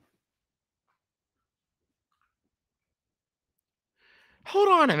 Hold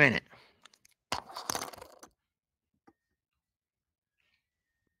on a minute.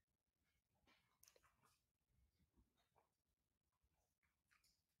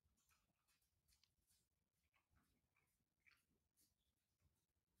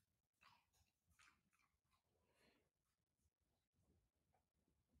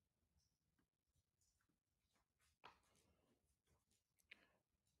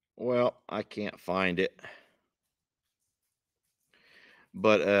 Well, I can't find it.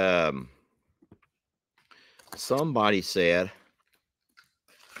 But somebody said,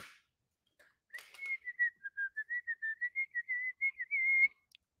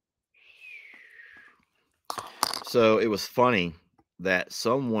 so it was funny that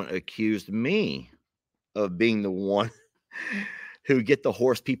someone accused me of being the one who get the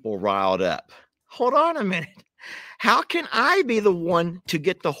horse people riled up. Hold on a minute. How can I be the one to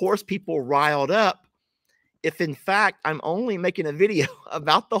get the horse people riled up if in fact I'm only making a video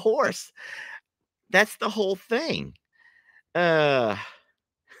about the horse? That's the whole thing. So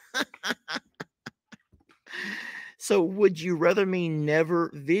would you rather me never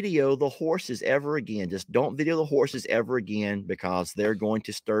video the horses ever again? Just don't video the horses ever again because they're going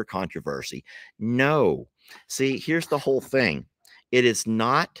to stir controversy. No. See, here's the whole thing. It is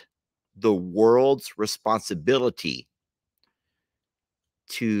not the world's responsibility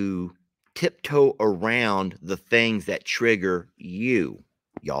to tiptoe around the things that trigger you,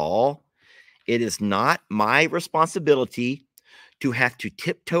 y'all. It is not my responsibility to have to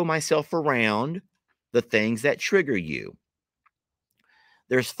tiptoe myself around the things that trigger you.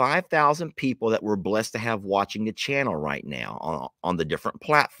 There's 5,000 people that we're blessed to have watching the channel right now on the different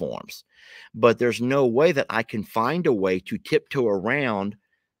platforms. But there's no way that I can find a way to tiptoe around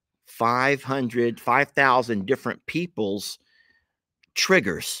 5,000 different people's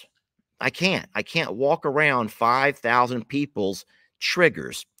triggers. I can't walk around 5,000 people's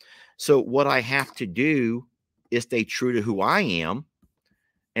triggers. So what I have to do is stay true to who I am.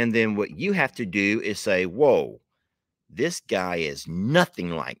 And then what you have to do is say, whoa, this guy is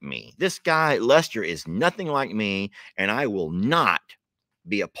nothing like me. This guy, Lester, is nothing like me, and I will not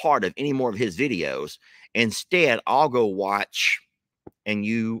be a part of any more of his videos. Instead, I'll go watch, and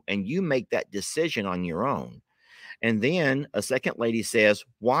you make that decision on your own. And then a second lady says,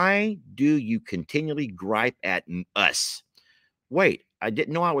 why do you continually gripe at us? Wait, I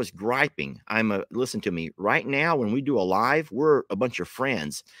didn't know I was griping. Listen to me. Right now, when we do a live, we're a bunch of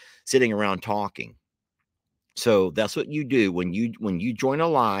friends sitting around talking. So that's what you do when you join a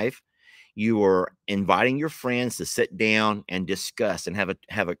live. You are inviting your friends to sit down and discuss and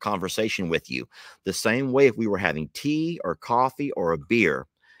have a conversation with you. The same way if we were having tea or coffee or a beer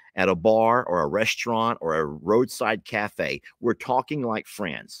at a bar or a restaurant or a roadside cafe, we're talking like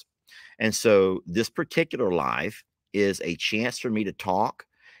friends. And so this particular live is a chance for me to talk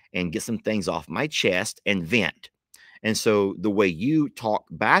and get some things off my chest and vent. And so the way you talk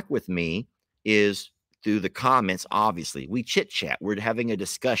back with me is through the comments. Obviously, we chit chat. We're having a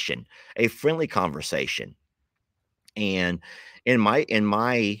discussion, a friendly conversation. And in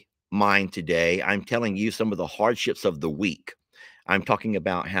my mind today, I'm telling you some of the hardships of the week. I'm talking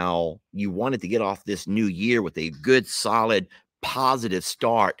about how you wanted to get off this new year with a good, solid, positive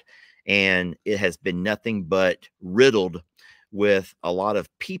start, and it has been nothing but riddled with a lot of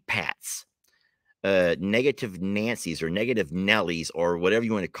peepats, negative Nancy's or negative Nellies or whatever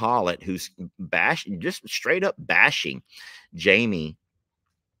you want to call it, who's just straight up bashing Jamie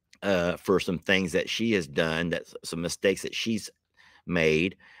for some things that she has done, that's some mistakes that she's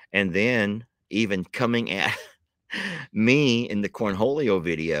made, and then even coming at me in the Cornholio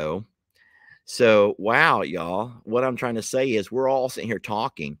video. So, wow, y'all, what I'm trying to say is we're all sitting here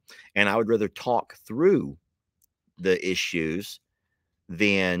talking, and I would rather talk through the issues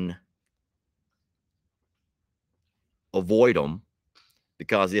than avoid them,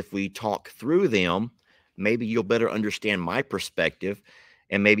 because if we talk through them, maybe you'll better understand my perspective,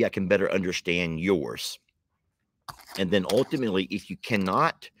 and maybe I can better understand yours. And then ultimately, if you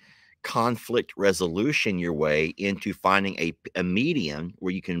cannot conflict resolution your way into finding a medium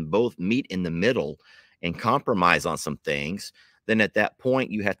where you can both meet in the middle and compromise on some things, then at that point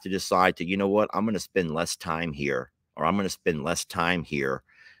you have to decide to, you know what, I'm going to spend less time here, or I'm going to spend less time here.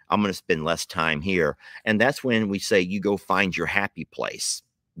 I'm going to spend less time here. And that's when we say you go find your happy place.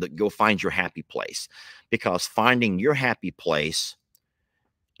 Go find your happy place, because finding your happy place,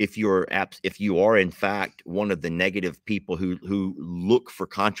 if you are in fact one of the negative people who look for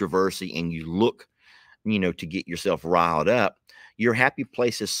controversy and you look, to get yourself riled up, your happy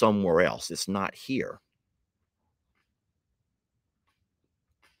place is somewhere else. It's not here.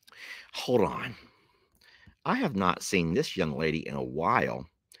 Hold on. I have not seen this young lady in a while,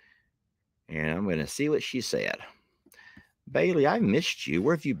 and I'm going to see what she said. Bailey, I missed you.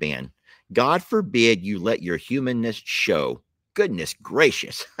 Where have you been? God forbid you let your humanness show. Goodness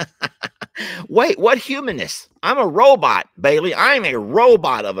gracious. Wait, what humanness? I'm a robot, Bailey. I'm a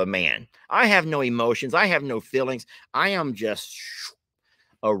robot of a man. I have no emotions. I have no feelings. I am just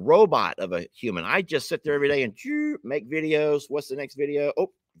a robot of a human. I just sit there every day and make videos. What's the next video?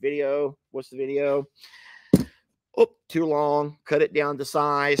 Oh, video. What's the video? Oh, too long. Cut it down to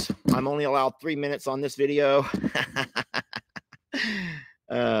size. I'm only allowed 3 minutes on this video.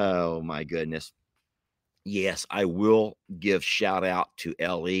 Oh, my goodness. Yes, I will give shout out to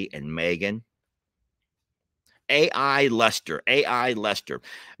Ellie and Megan. AI Lester.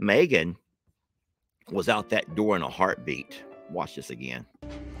 Megan was out that door in a heartbeat. Watch this again.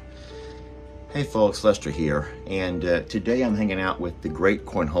 Hey folks, Lester here, and today I'm hanging out with the great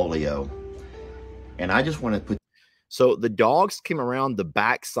Cornholio, and I just want to put. So the dogs came around the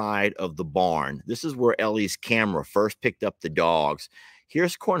backside of the barn. This is where Ellie's camera first picked up the dogs.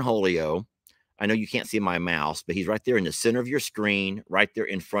 Here's Cornholio. I know you can't see my mouse, but he's right there in the center of your screen, right there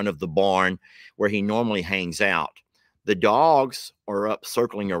in front of the barn where he normally hangs out. The dogs are up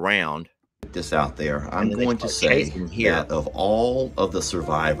circling around. Put this out there. I'm going to say that of all of the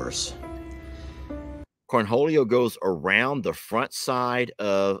survivors, Cornholio goes around the front side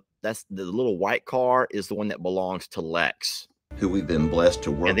of, that's the little white car is the one that belongs to Lex, who we've been blessed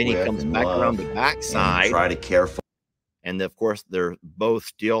to work with. And then he comes back around the back side, try to care for. And of course, they're both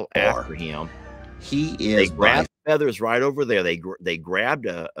still after him. He is. They grabbed feathers right over there. They grabbed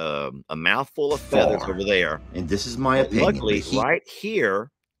a mouthful of feathers over there. And this is my opinion. Luckily, right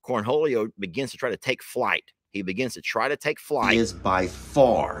here, Cornholio begins to try to take flight. He begins to try to take flight. He is by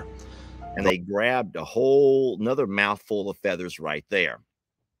far. And they grabbed another mouthful of feathers right there.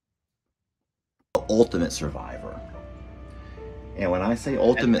 The ultimate survivor. And when I say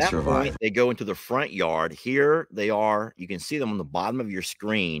ultimate survivor, point, they go into the front yard. Here they are. You can see them on the bottom of your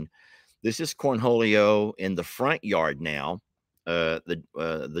screen. This is Cornholio in the front yard now.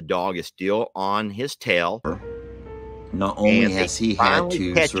 The dog is still on his tail. Not only has he had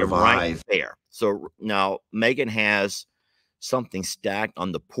to survive right there. So now Megan has something stacked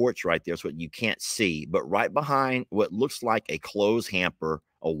on the porch right there, so you can't see. But right behind what looks like a clothes hamper,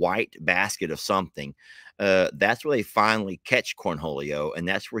 a white basket of something, that's where they finally catch Cornholio, and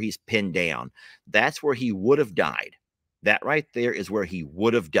that's where he's pinned down. That's where he would have died. That right there is where he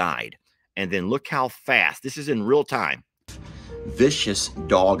would have died. And then look how fast. This is in real time. Vicious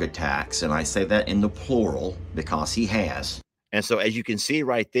dog attacks, and I say that in the plural because he has. And so as you can see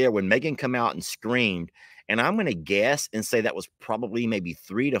right there, when Megan come out and screamed, and I'm going to guess and say that was probably maybe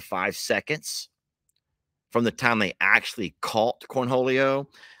 3 to 5 seconds from the time they actually caught Cornholio.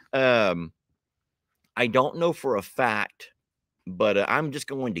 I don't know for a fact, but I'm just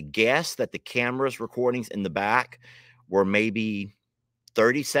going to guess that the camera's recordings in the back were maybe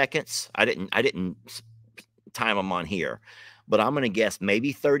 30 seconds. I didn't time I'm on here, but I'm going to guess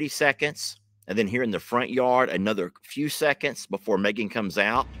maybe 30 seconds. And then here in the front yard, another few seconds before Megan comes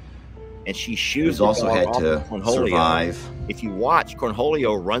out. And she shoos the also dog had off to of Cornholio. survive If you watch,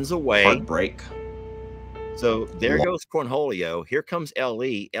 Cornholio runs away. heartbreak. So there goes Cornholio. Here comes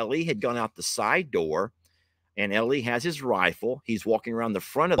Ellie. Ellie had gone out the side door, and Ellie has his rifle. He's walking around the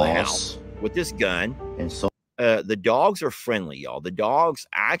front of the house with this gun. And so the dogs are friendly, y'all. The dogs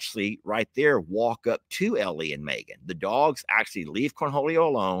actually right there walk up to Ellie and Megan. The dogs actually leave Cornholio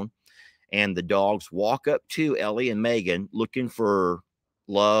alone, and the dogs walk up to Ellie and Megan looking for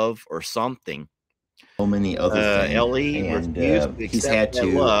love or something. so many other things. Ellie refused to he's accept had that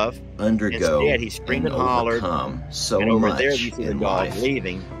to love. undergo Instead, he screamed and hollered. So and over much there, you see the dog life,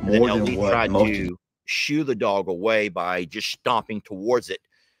 leaving. And more then than Ellie what tried most to shoo the dog away by just stomping towards it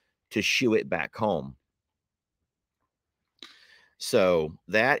to shoo it back home. So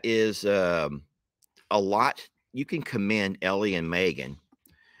that is a lot. You can commend Ellie and Megan.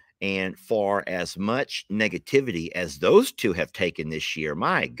 And for as much negativity as those two have taken this year,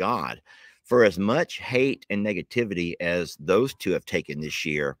 my God, for as much hate and negativity as those two have taken this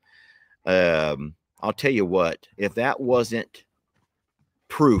year, I'll tell you what, if that wasn't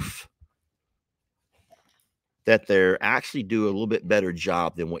proof that they're actually do a little bit better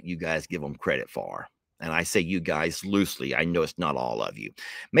job than what you guys give them credit for. And I say you guys loosely. I know it's not all of you.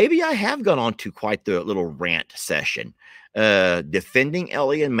 Maybe I have gone on to quite the little rant session. Defending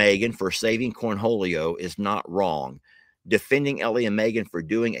Ellie and Megan for saving Cornholio is not wrong. Defending Ellie and Megan for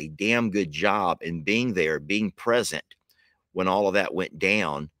doing a damn good job and being there, being present when all of that went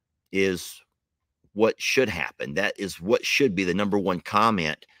down is what should happen. That is what should be the number one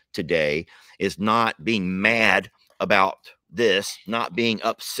comment today, is not being mad about this, not being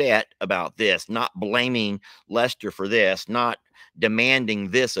upset about this, not blaming Lester for this, not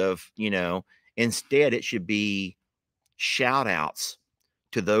demanding this of, you know, instead it should be shout outs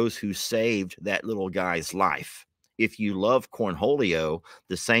to those who saved that little guy's life. If you love Cornholio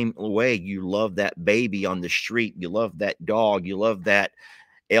the same way you love that baby on the street, you love that dog, you love that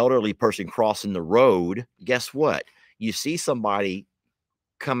elderly person crossing the road, guess what? You see somebody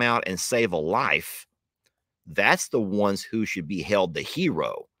come out and save a life, that's the ones who should be held the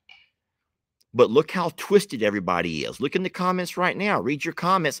hero. But look how twisted everybody is. Look in the comments right now. Read your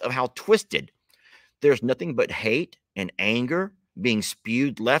comments of how twisted. There's nothing but hate and anger being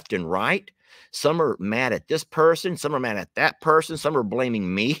spewed left and right. Some are mad at this person. Some are mad at that person. Some are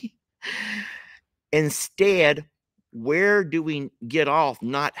blaming me. Instead, where do we get off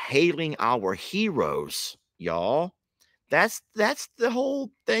not hailing our heroes, y'all? That's the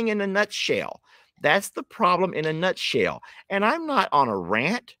whole thing in a nutshell. That's the problem in a nutshell. And I'm not on a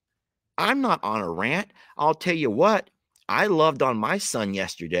rant. I'm not on a rant. I'll tell you what, I loved on my son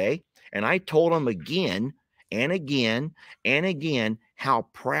yesterday, and I told him again and again and again how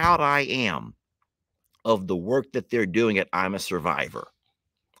proud I am of the work that they're doing at I'm a Survivor.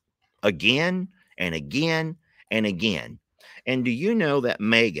 Again and again and again. And do you know that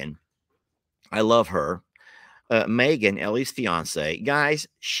Megan, I love her, Megan, Ellie's fiance, guys,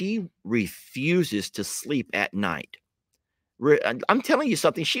 she refuses to sleep at night. I'm telling you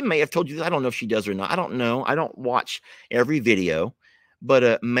something. She may have told you this. I don't know if she does or not. I don't know. I don't watch every video.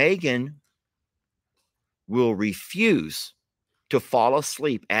 But Megan will refuse to fall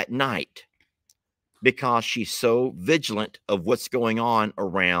asleep at night because she's so vigilant of what's going on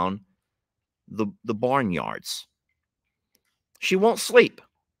around the barnyards. She won't sleep.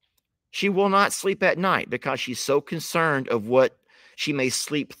 She will not sleep at night because she's so concerned of what she may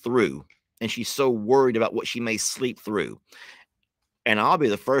sleep through. And she's so worried about what she may sleep through. And I'll be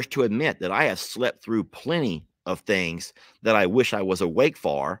the first to admit that I have slept through plenty of things that I wish I was awake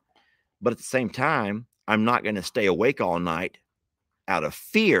for. But at the same time, I'm not going to stay awake all night out of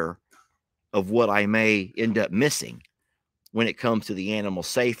fear of what I may end up missing when it comes to the animal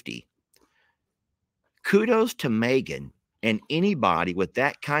safety. Kudos to Megan and anybody with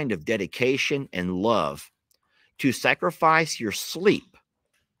that kind of dedication and love to sacrifice your sleep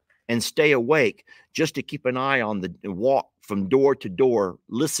and stay awake just to keep an eye on the walk from door to door,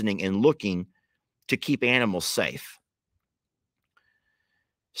 listening and looking to keep animals safe.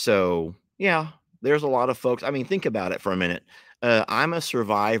 So, yeah, there's a lot of folks. I mean, think about it for a minute. I'm a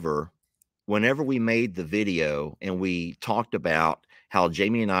Survivor. Whenever we made the video and we talked about how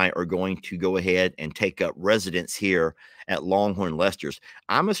Jamie and I are going to go ahead and take up residence here at Longhorn Lester's,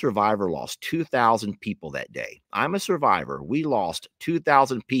 I'm a Survivor lost 2,000 people that day. I'm a Survivor. We lost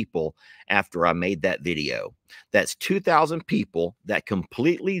 2,000 people after I made that video. That's 2,000 people that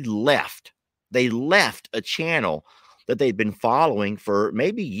completely left. They left a channel that they'd been following for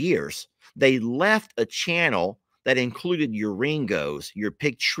maybe years. They left a channel that included your Ringos, your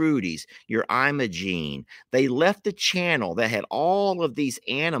Pictrudis, your Imogene. They left a channel that had all of these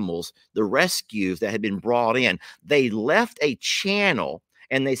animals, the rescues that had been brought in. They left a channel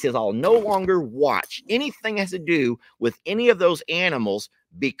and they says, I'll no longer watch anything that has to do with any of those animals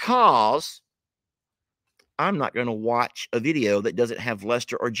because I'm not going to watch a video that doesn't have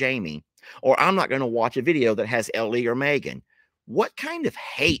Lester or Jamie, or I'm not going to watch a video that has Ellie or Megan. What kind of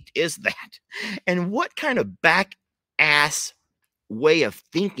hate is that? And what kind of back ass way of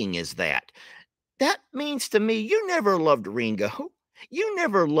thinking is that? That means to me, you never loved Ringo. You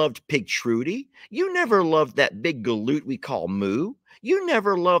never loved Pig Trudy. You never loved that big galoot we call Moo. You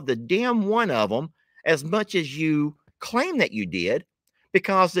never loved the damn one of them as much as you claim that you did.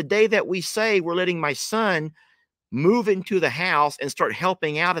 Because the day that we say we're letting my son move into the house and start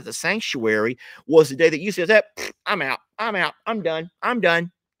helping out at the sanctuary was the day that you said, that I'm out, I'm done, I'm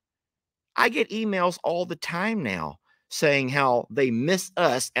done. I get emails all the time now saying how they miss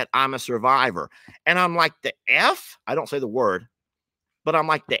us at I'm a Survivor. And I'm like, the F? I don't say the word, but I'm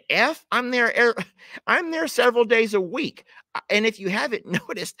like, the F? I'm there several days a week. And if you haven't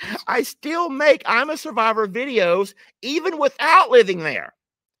noticed, I still make I'm a Survivor videos even without living there.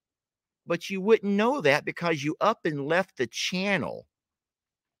 But you wouldn't know that because you up and left the channel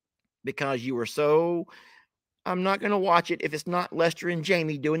because you were so, I'm not going to watch it if it's not Lester and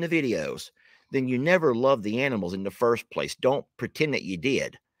Jamie doing the videos. Then you never loved the animals in the first place. Don't pretend that you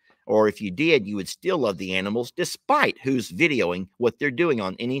did. Or if you did, you would still love the animals despite who's videoing what they're doing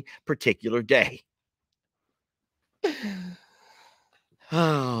on any particular day.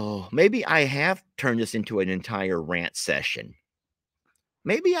 Oh, maybe I have turned this into an entire rant session.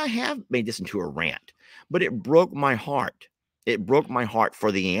 Maybe I have made this into a rant, but it broke my heart. It broke my heart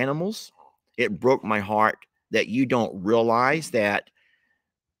for the animals. It broke my heart that you don't realize that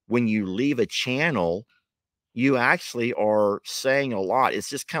when you leave a channel, you actually are saying a lot. It's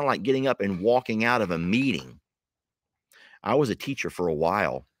just kind of like getting up and walking out of a meeting. I was a teacher for a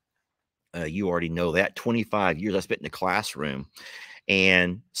while. You already know that. 25 years I spent in the classroom.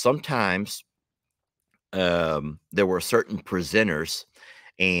 And sometimes there were certain presenters,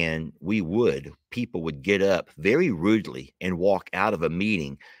 and people would get up very rudely and walk out of a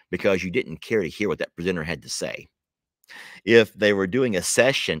meeting because you didn't care to hear what that presenter had to say. If they were doing a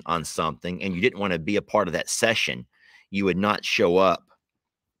session on something and you didn't want to be a part of that session, you would not show up.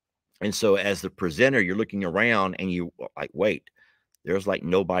 And so as the presenter, you're looking around and you like, wait, there's like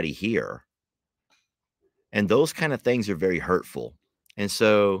nobody here. And those kind of things are very hurtful. And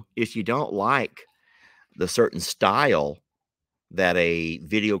so if you don't like the certain style that a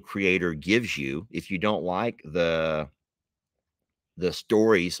video creator gives you, if you don't like the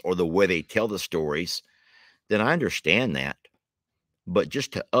stories or the way they tell the stories, then I understand that. But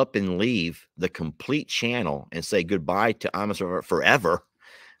just to up and leave the complete channel and say goodbye to I'm a Survivor forever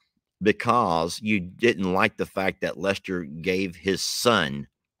because you didn't like the fact that Lester gave his son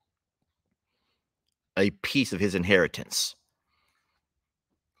a piece of his inheritance.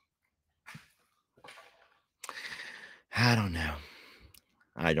 I don't know.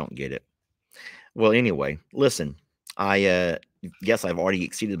 I don't get it. Well, anyway, listen, I guess I've already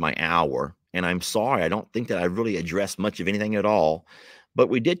exceeded my hour, and I'm sorry. I don't think that I really addressed much of anything at all, but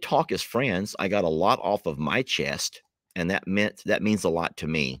we did talk as friends. I got a lot off of my chest, and that means a lot to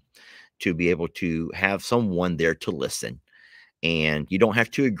me to be able to have someone there to listen. And you don't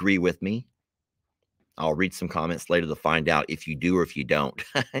have to agree with me. I'll read some comments later to find out if you do or if you don't.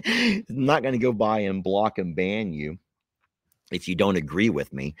 I'm not going to go by and block and ban you if you don't agree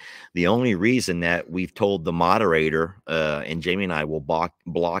with me. The only reason that we've told the moderator and Jamie and I will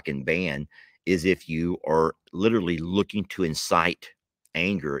block and ban is if you are literally looking to incite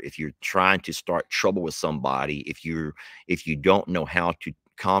anger, if you're trying to start trouble with somebody, if you don't know how to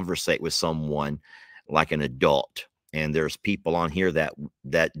conversate with someone like an adult. And there's people on here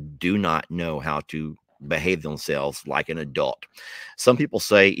that do not know how to behave themselves like an adult. Some people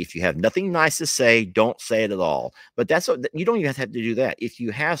say if you have nothing nice to say, don't say it at all. But that's what, you don't even have to do that. If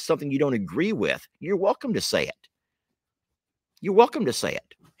you have something you don't agree with, you're welcome to say it. You're welcome to say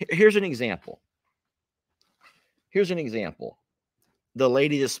it. Here's an example. The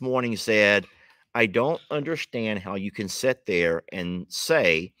lady this morning said, I don't understand how you can sit there and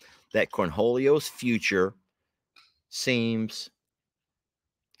say that Cornholio's future seems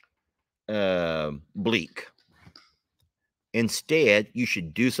bleak. Instead, you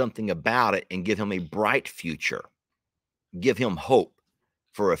should do something about it and give him a bright future. Give him hope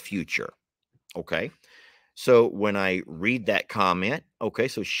for a future. Okay. So when I read that comment, okay,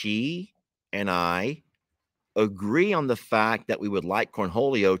 so she and I agree on the fact that we would like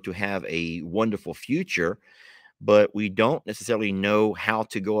Cornholio to have a wonderful future, but we don't necessarily know how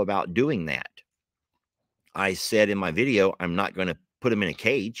to go about doing that. I said in my video, I'm not going to put him in a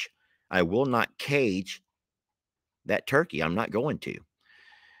cage. I will not cage that turkey. I'm not going to.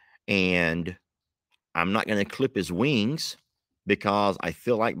 And I'm not going to clip his wings because I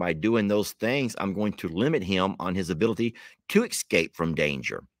feel like by doing those things, I'm going to limit him on his ability to escape from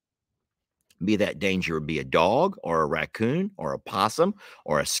danger. Be that danger be a dog or a raccoon or a possum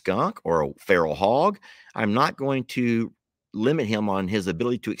or a skunk or a feral hog. I'm not going to limit him on his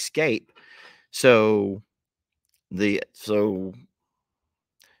ability to escape. So we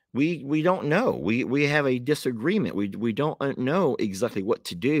don't know. We have a disagreement. We don't know exactly what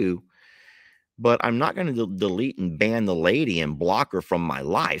to do. But I'm not going to delete and ban the lady and block her from my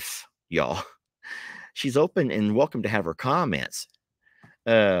life, y'all. She's open and welcome to have her comments.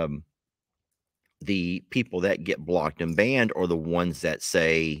 The people that get blocked and banned are the ones that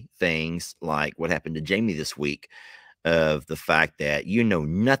say things like what happened to Jamie this week, of the fact that you know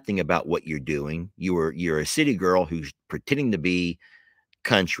nothing about what you're doing. You're a city girl who's pretending to be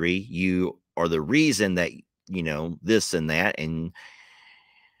country. You are the reason that you know this and that, and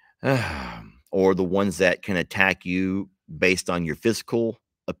or the ones that can attack you based on your physical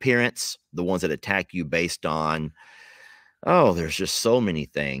appearance, the ones that attack you based on, oh, there's just so many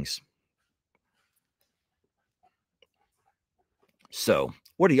things. So,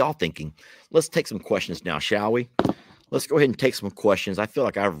 what are y'all thinking? Let's take some questions now, shall we? Let's go ahead and take some questions. I feel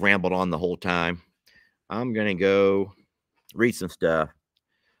like I've rambled on the whole time. I'm going to go read some stuff.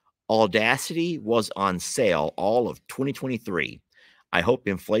 Audacity was on sale all of 2023. I hope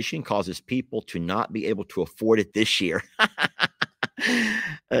inflation causes people to not be able to afford it this year.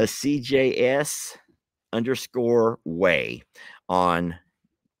 CJS _ way on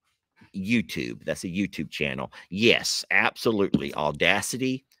YouTube. That's a YouTube channel. Yes, absolutely.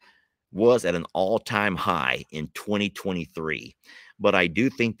 Audacity was at an all-time high in 2023. But I do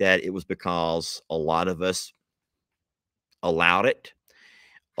think that it was because a lot of us allowed it.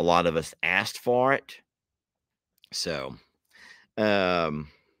 A lot of us asked for it. So, I'm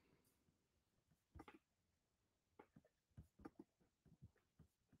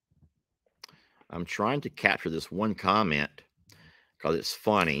trying to capture this one comment because it's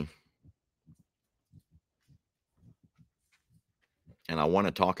funny. And I want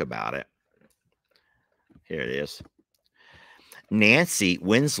to talk about it. Here it is. Nancy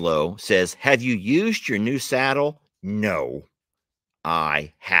Winslow says, have you used your new saddle? No,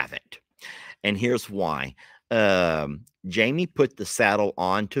 I haven't. And here's why. Jamie put the saddle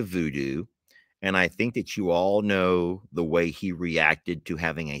on to Voodoo, and I think that you all know the way he reacted to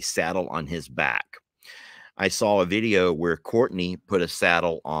having a saddle on his back. I saw a video where Courtney put a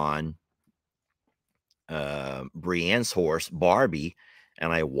saddle on Brienne's horse, Barbie,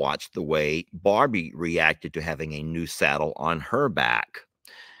 and I watched the way Barbie reacted to having a new saddle on her back.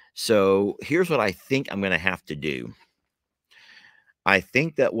 So here's what I think I'm going to have to do. I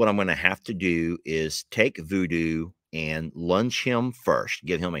think that what I'm going to have to do is take Voodoo and lunge him first,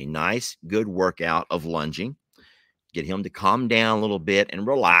 give him a nice, good workout of lunging, get him to calm down a little bit and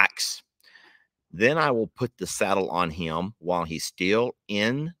relax. Then I will put the saddle on him while he's still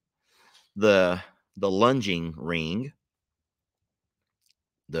in the lunging ring,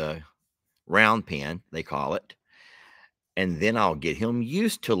 the round pen, they call it. And then I'll get him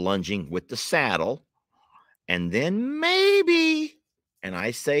used to lunging with the saddle. And then maybe, and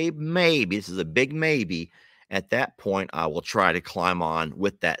I say maybe, this is a big maybe, at that point, I will try to climb on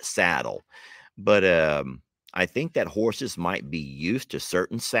with that saddle. But I think that horses might be used to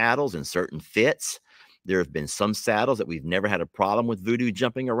certain saddles and certain fits. There have been some saddles that we've never had a problem with Voodoo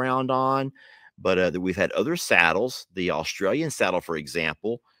jumping around on, but we've had other saddles, the Australian saddle, for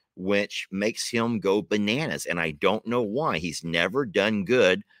example, which makes him go bananas. And I don't know why. He's never done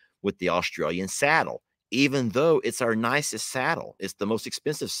good with the Australian saddle, even though it's our nicest saddle. It's the most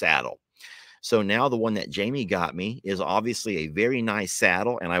expensive saddle. So now the one that Jamie got me is obviously a very nice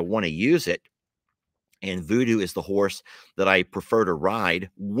saddle, and I want to use it. And Voodoo is the horse that I prefer to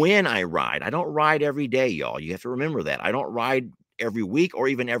ride when I ride. I don't ride every day, y'all. You have to remember that. I don't ride every week or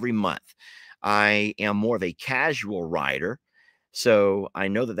even every month. I am more of a casual rider. So I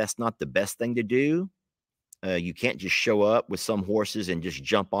know that that's not the best thing to do. You can't just show up with some horses and just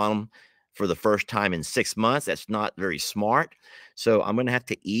jump on them for the first time in 6 months. That's not very smart. So I'm going to have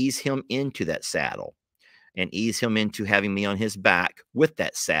to ease him into that saddle and ease him into having me on his back with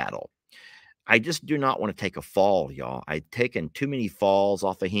that saddle. I just do not want to take a fall, y'all. I've taken too many falls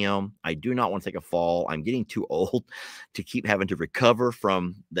off of him. I do not want to take a fall. I'm getting too old to keep having to recover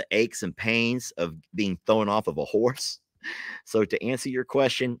from the aches and pains of being thrown off of a horse. So to answer your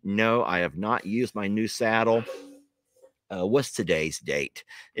question, no, I have not used my new saddle. What's today's date?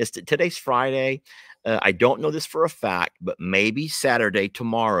 Today's Friday. I don't know this for a fact, but maybe Saturday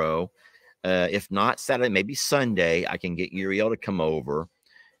tomorrow. If not Saturday, maybe Sunday, I can get Uriel to come over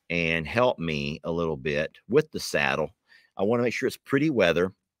and help me a little bit with the saddle. I want to make sure it's pretty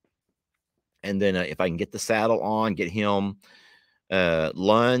weather. And then if I can get the saddle on, get him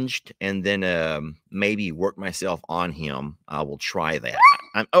lunged, and then maybe work myself on him, I will try that.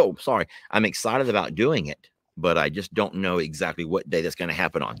 I'm excited about doing it, but I just don't know exactly what day that's going to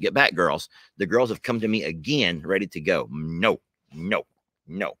happen on. Get back, girls. The girls have come to me again, ready to go. No.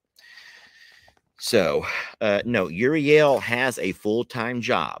 So, no, Uriel has a full-time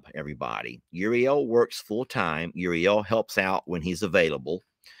job, everybody. Uriel works full-time. Uriel helps out when he's available.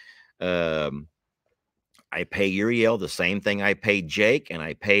 I pay Uriel the same thing I paid Jake, and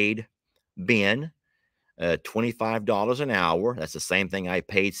I paid Ben $25 an hour. That's the same thing I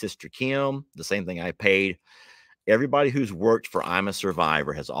paid Sister Kim, the same thing I paid everybody who's worked for I'm a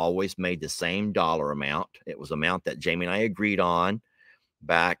Survivor has always made the same dollar amount. It was the amount that Jamie and I agreed on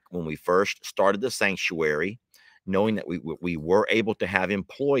back when we first started the sanctuary, knowing that we were able to have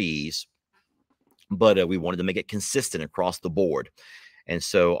employees, but we wanted to make it consistent across the board. And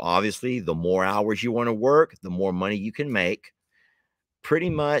so obviously the more hours you want to work, the more money you can make. Pretty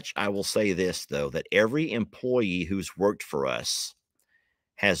much, I will say this, though, that every employee who's worked for us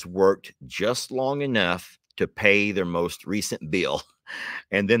has worked just long enough to pay their most recent bill,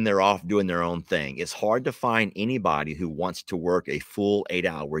 and then they're off doing their own thing. It's hard to find anybody who wants to work a full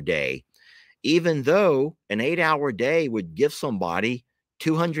 8-hour day, even though an 8-hour day would give somebody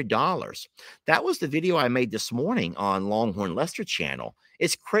 $200. That was the video I made this morning on Longhorn Lester channel.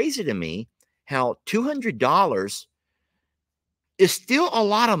 It's crazy to me how $200 is still a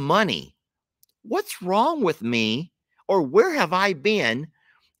lot of money. What's wrong with me, or where have I been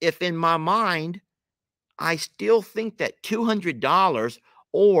if in my mind I still think that $200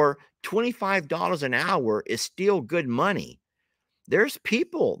 or $25 an hour is still good money? There's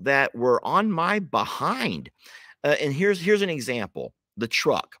people that were on my behind. And here's an example. The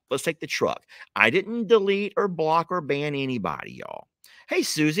truck. Let's take the truck. I didn't delete or block or ban anybody, y'all. Hey,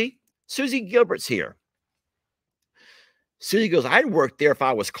 Susie. Susie Gilbert's here. Susie goes, I'd work there if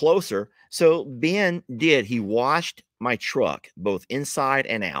I was closer. So Ben did. He washed my truck, both inside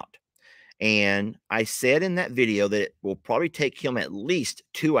and out. And I said in that video that it will probably take him at least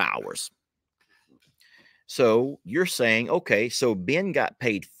 2 hours. So you're saying, okay, so Ben got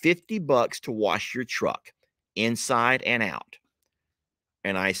paid $50 to wash your truck inside and out.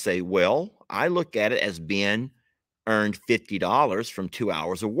 And I say, well, I look at it as Ben earned $50 from 2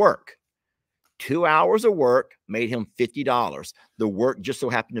 hours of work. 2 hours of work made him $50. The work just so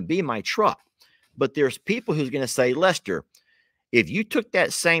happened to be my truck. But there's people who's going to say, Lester, if you took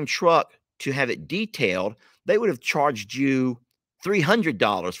that same truck to have it detailed, they would have charged you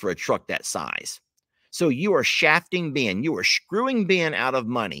 $300 for a truck that size. So you are shafting Ben. You are screwing Ben out of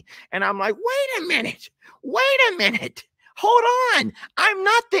money. And I'm like, wait a minute. Hold on. I'm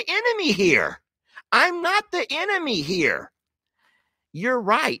not the enemy here. You're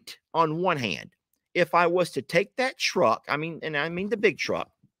right on one hand. If I was to take that truck, I mean the big truck,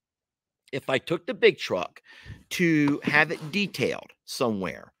 if I took the big truck to have it detailed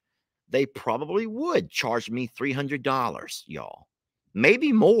somewhere, they probably would charge me $300, y'all.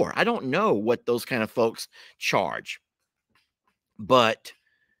 Maybe more. I don't know what those kind of folks charge. But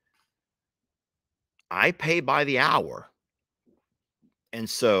I pay by the hour. And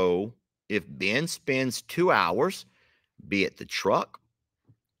so if Ben spends 2 hours, be it the truck,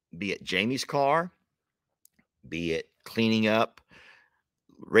 be it Jamie's car, be it cleaning up,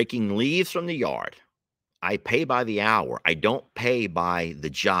 raking leaves from the yard, I pay by the hour. I don't pay by the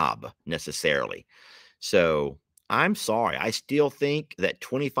job necessarily. So I'm sorry. I still think that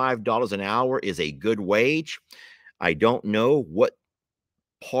 $25 an hour is a good wage. I don't know what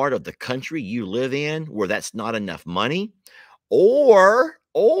part of the country you live in where that's not enough money, or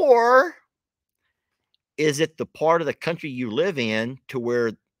is it the part of the country you live in to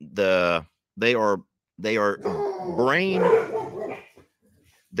where they are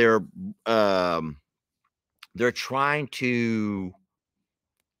they're trying to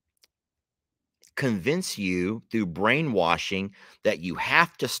convince you through brainwashing that you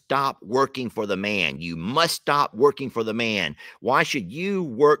have to stop working for the man. You must stop working for the man. Why should you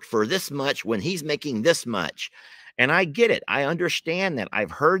work for this much when he's making this much? And I get it. I understand that.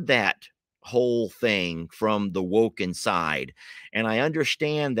 I've heard that whole thing from the woken side. And I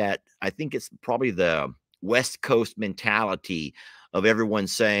understand that. I think it's probably the West Coast mentality of everyone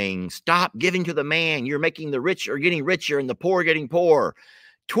saying, stop giving to the man. You're making the rich are getting richer and the poor getting poorer.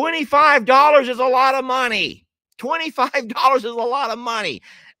 $25 is a lot of money. $25 is a lot of money.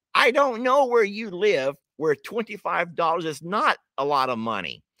 I don't know where you live where $25 is not a lot of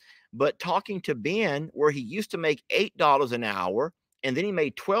money. But talking to Ben, where he used to make $8 an hour, and then he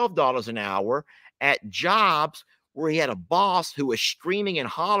made $12 an hour at jobs where he had a boss who was screaming and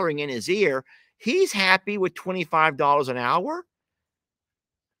hollering in his ear, he's happy with $25 an hour.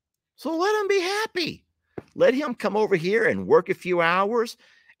 So let him be happy. Let him come over here and work a few hours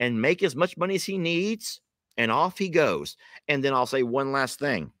and make as much money as he needs, and off he goes. And then I'll say one last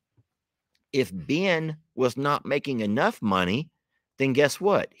thing. If Ben was not making enough money, then guess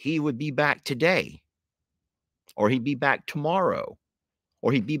what? He would be back today, or he'd be back tomorrow,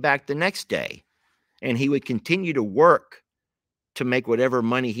 or he'd be back the next day. And he would continue to work to make whatever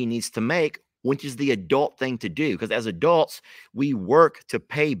money he needs to make, which is the adult thing to do. Because as adults, we work to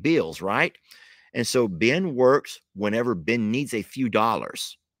pay bills, right? And so Ben works whenever Ben needs a few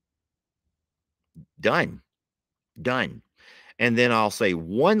dollars. Done. Done. And then I'll say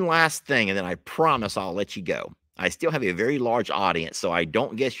one last thing, and then I promise I'll let you go. I still have a very large audience, so I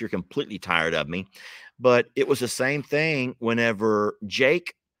don't guess you're completely tired of me. But it was the same thing whenever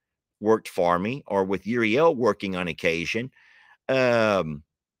Jake worked for me, or with Uriel working on occasion.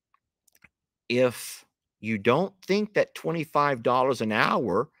 If you don't think that $25 an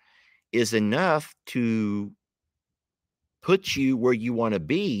hour is enough to put you where you want to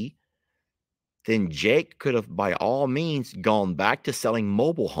be, then Jake could have, by all means, gone back to selling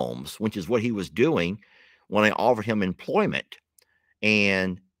mobile homes, which is what he was doing when I offered him employment.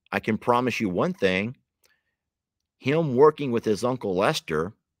 And I can promise you one thing, him working with his Uncle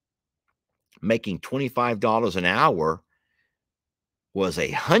Lester, making $25 an hour, was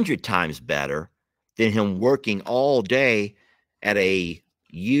 100 times better than him working all day at a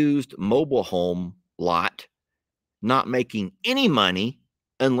used mobile home lot, not making any money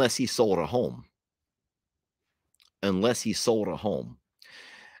unless he sold a home. Unless he sold a home.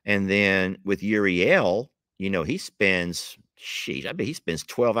 And then with Uriel, he spends, I bet he spends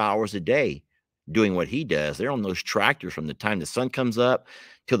 12 hours a day doing what he does. They're on those tractors from the time the sun comes up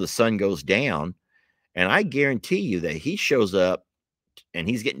till the sun goes down. And I guarantee you that he shows up and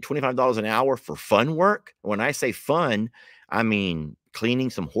he's getting $25 an hour for fun work. When I say fun, I mean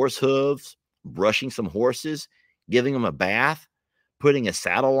cleaning some horse hooves, brushing some horses, giving them a bath, putting a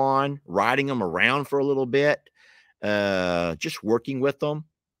saddle on, riding them around for a little bit, just working with them.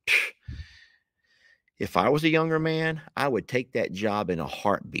 If I was a younger man, I would take that job in a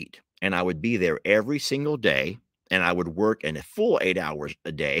heartbeat, and I would be there every single day, and I would work in a full 8 hours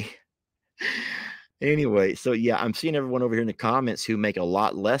a day. Anyway, so yeah, I'm seeing everyone over here in the comments who make a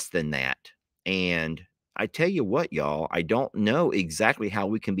lot less than that. And I tell you what, y'all, I don't know exactly how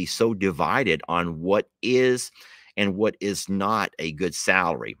we can be so divided on what is and what is not a good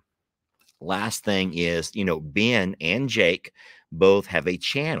salary. Last thing is, Ben and Jake both have a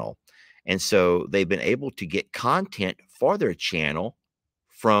channel. And so they've been able to get content for their channel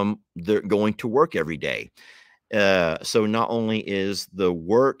from their going to work every day. So not only is the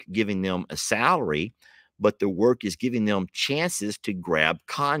work giving them a salary, but the work is giving them chances to grab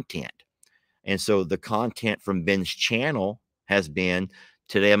content. And so the content from Ben's channel has been,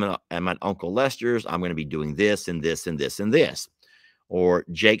 today I'm at Uncle Lester's, I'm going to be doing this and this and this and this. Or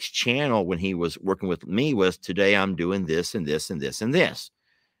Jake's channel when he was working with me was, today I'm doing this and this and this and this.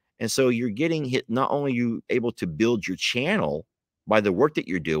 And so you're getting hit. Not only are you able to build your channel by the work that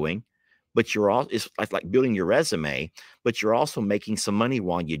you're doing, but you're also, it's like building your resume, but you're also making some money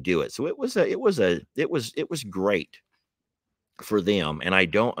while you do it. So it was great for them. And I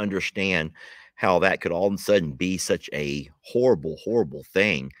don't understand how that could all of a sudden be such a horrible, horrible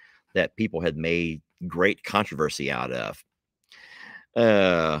thing that people had made great controversy out of.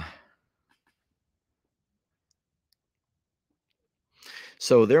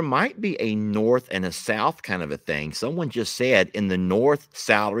 So there might be a north and a south kind of a thing. Someone just said in the north,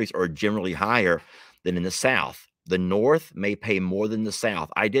 salaries are generally higher than in the south. The north may pay more than the south.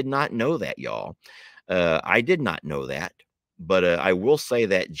 I did not know that, y'all. I did not know that. But I will say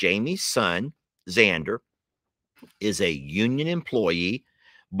that Jamie's son, Xander, is a union employee,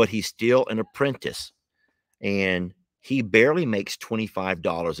 but he's still an apprentice. And he barely makes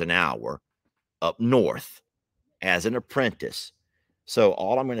 $25 an hour up north as an apprentice. So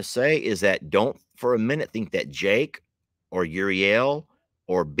all I'm going to say is that don't for a minute think that Jake or Uriel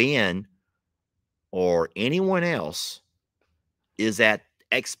or Ben or anyone else is at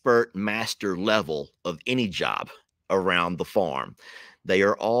expert master level of any job around the farm. They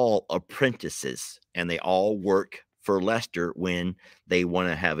are all apprentices, and they all work for Lester when they want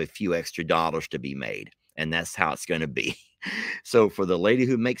to have a few extra dollars to be made. And that's how it's going to be. So for the lady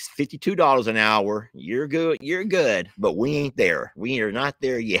who makes $52 an hour, you're good. You're good. But we ain't there. We are not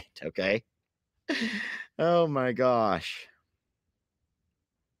there yet. Okay. Oh my gosh.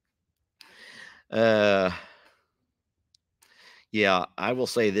 Yeah, I will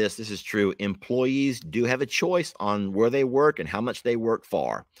say this. This is true. Employees do have a choice on where they work and how much they work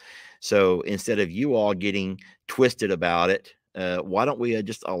for. So instead of you all getting twisted about it, why don't we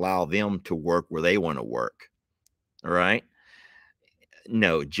just allow them to work where they want to work? All right.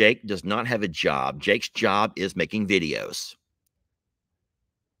 No, Jake does not have a job. Jake's job is making videos.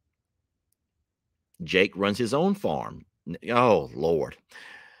 Jake runs his own farm. Oh, Lord.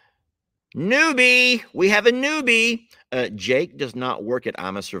 Newbie. We have a newbie. Jake does not work at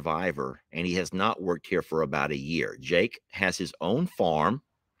I'm a Survivor, and he has not worked here for about a year. Jake has his own farm,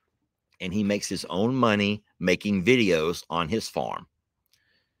 and he makes his own money making videos on his farm.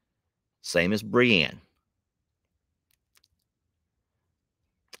 Same as Brienne.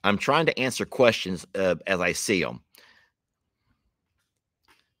 I'm trying to answer questions as I see them.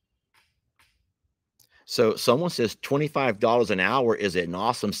 So someone says $25 an hour is an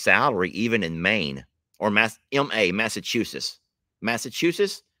awesome salary, even in Maine or MA, Massachusetts.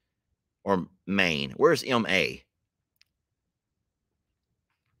 Massachusetts or Maine? Where's MA?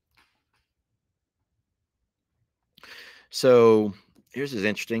 So here's is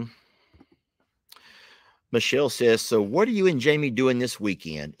interesting. Michelle says, so what are you and Jamie doing this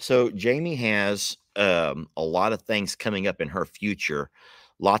weekend? So Jamie has a lot of things coming up in her future.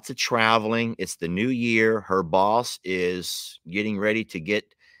 Lots of traveling. It's the new year. Her boss is getting ready to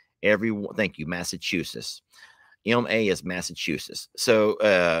get everyone. Thank you, Massachusetts. MA is Massachusetts.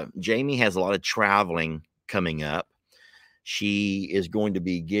 So Jamie has a lot of traveling coming up. She is going to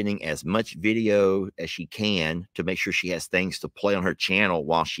be getting as much video as she can to make sure she has things to play on her channel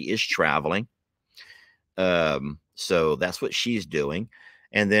while she is traveling. So that's what she's doing.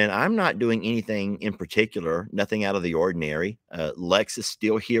 And then I'm not doing anything in particular, nothing out of the ordinary. Lex is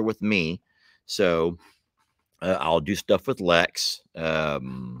still here with me. So I'll do stuff with Lex.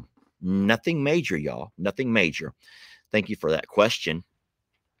 Nothing major, y'all. Nothing major. Thank you for that question.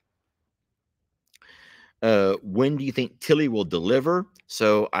 When do you think Tilly will deliver?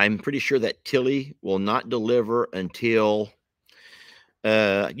 So I'm pretty sure that Tilly will not deliver until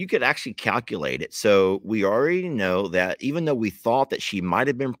you could actually calculate it. So we already know that even though we thought that she might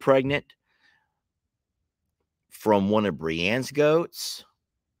have been pregnant from one of Brienne's goats,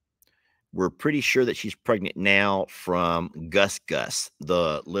 we're pretty sure that she's pregnant now from Gus,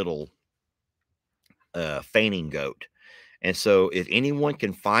 the little fainting goat. And so if anyone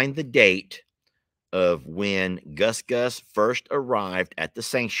can find the date of when Gus first arrived at the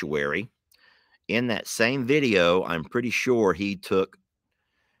sanctuary, in that same video, I'm pretty sure he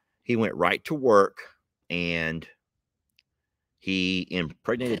went right to work and he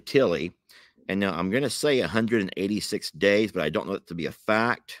impregnated Tilly. And now I'm going to say 186 days, but I don't know it to be a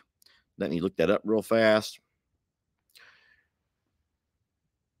fact. Let me look that up real fast.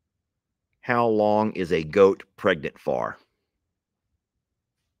 How long is a goat pregnant for?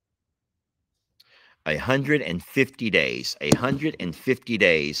 150 days. 150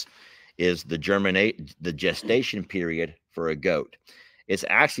 days is the gestation period for a goat. It's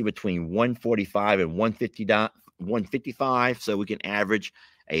actually between 145 and 155, so we can average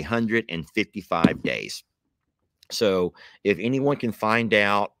 155 days. So if anyone can find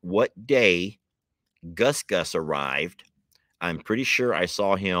out what day Gus arrived, I'm pretty sure I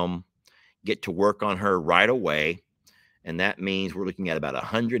saw him get to work on her right away. And that means we're looking at about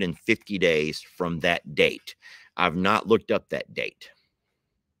 150 days from that date. I've not looked up that date.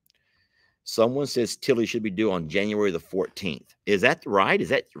 Someone says Tilly should be due on January the 14th. Is that right? Is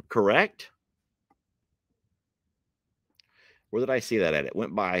that correct? Where did I see that at? It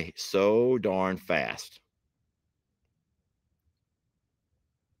went by so darn fast.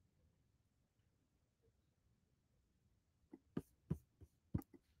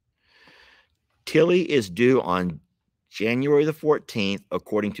 Tilly is due on January the 14th,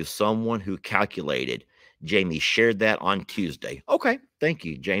 according to someone who calculated. Jamie shared that on Tuesday. Okay. Thank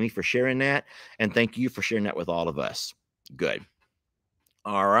you, Jamie, for sharing that. And thank you for sharing that with all of us. Good.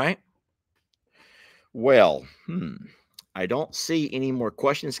 All right. Well, I don't see any more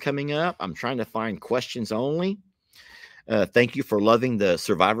questions coming up. I'm trying to find questions only. Thank you for loving the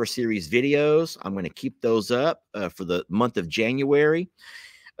Survivor Series videos. I'm going to keep those up for the month of January.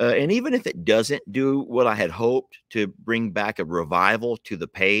 And even if it doesn't do what I had hoped to bring back a revival to the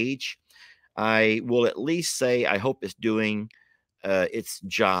page, I will at least say I hope it's doing its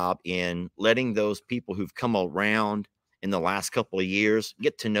job in letting those people who've come around in the last couple of years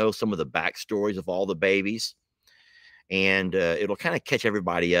get to know some of the backstories of all the babies. And it'll kind of catch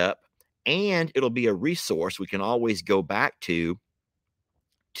everybody up. And it'll be a resource we can always go back to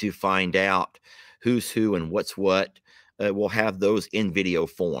find out who's who and what's what. We'll have those in video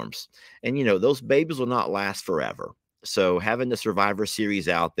forms. And, you know, those babies will not last forever. So having the Survivor Series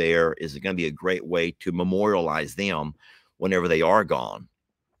out there is going to be a great way to memorialize them whenever they are gone,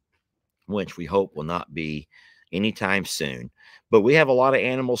 which we hope will not be anytime soon. But we have a lot of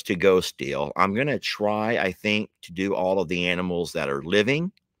animals to go still. I'm going to try, I think, to do all of the animals that are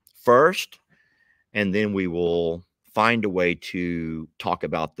living first, and then we will find a way to talk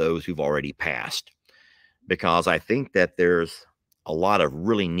about those who've already passed, because I think that there's a lot of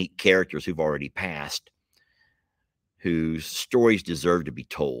really neat characters who've already passed whose stories deserve to be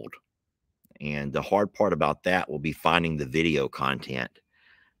told. And the hard part about that will be finding the video content.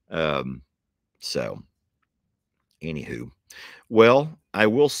 So, anywho, well, I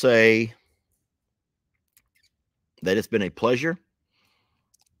will say that it's been a pleasure.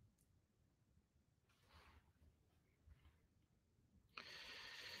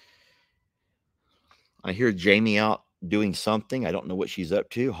 I hear Jamie out doing something. I don't know what she's up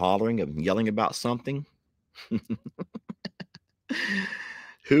to, hollering and yelling about something.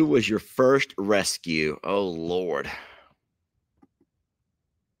 Who was your first rescue? Oh, Lord.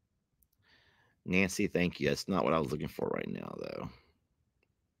 Nancy, thank you. That's not what I was looking for right now, though.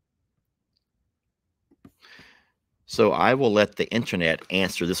 So I will let the internet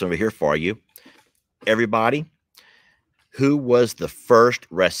answer this over here for you. Everybody, who was the first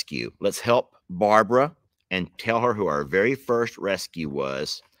rescue? Let's help Barbara and tell her who our very first rescue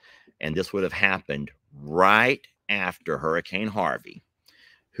was. And this would have happened right after Hurricane Harvey.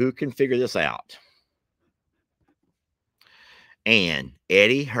 Who can figure this out? And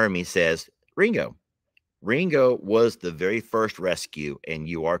Eddie Hermes says, Ringo. Ringo was the very first rescue, and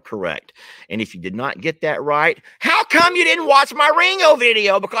you are correct. And if you did not get that right, how come you didn't watch my Ringo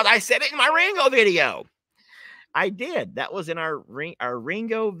video? Because I said it in my Ringo video. I did. That was in our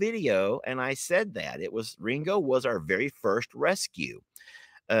Ringo video, and I said that. Ringo was our very first rescue.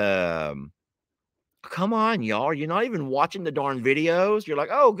 Come on, y'all. You're not even watching the darn videos. You're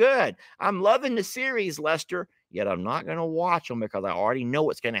like, oh, good. I'm loving the series, Lester. Yet I'm not going to watch them because I already know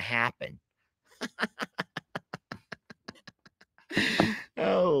what's going to happen.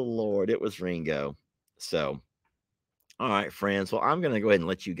 Oh, Lord. It was Ringo. So, all right, friends. Well, I'm going to go ahead and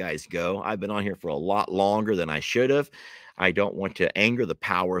let you guys go. I've been on here for a lot longer than I should have. I don't want to anger the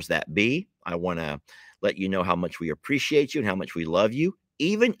powers that be. I want to let you know how much we appreciate you and how much we love you,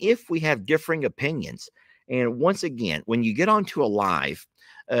 even if we have differing opinions. And once again, when you get onto a live,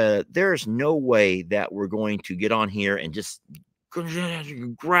 there's no way that we're going to get on here and just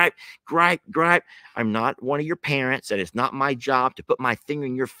gripe. I'm not one of your parents, and it's not my job to put my finger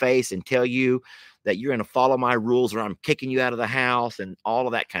in your face and tell you that you're going to follow my rules or I'm kicking you out of the house and all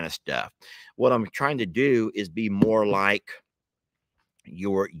of that kind of stuff. What I'm trying to do is be more like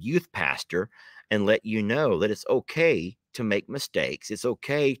your youth pastor and let you know that it's okay to make mistakes. It's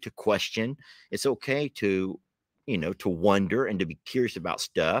okay to question. It's okay to, to wonder and to be curious about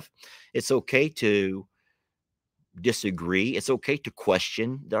stuff. It's okay to disagree. It's okay to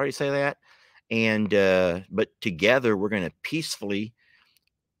question. Did I already say that? And, but together we're going to peacefully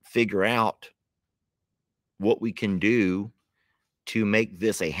figure out what we can do to make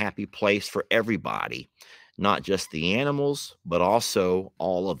this a happy place for everybody, not just the animals, but also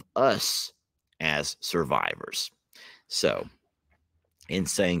all of us as survivors. So, in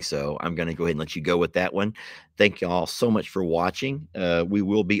saying so, I'm going to go ahead and let you go with that one. Thank you all so much for watching. We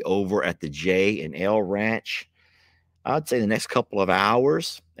will be over at the J and L Ranch, I'd say the next couple of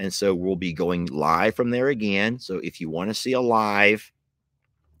hours. And so we'll be going live from there again. So if you want to see a live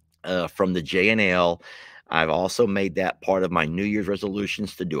from the J and L, I've also made that part of my New Year's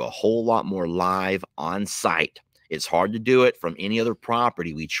resolutions to do a whole lot more live on site. It's hard to do it from any other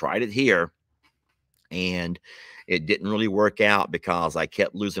property. We tried it here and it didn't really work out because I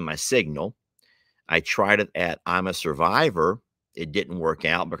kept losing my signal. I tried it at I'm a Survivor. It didn't work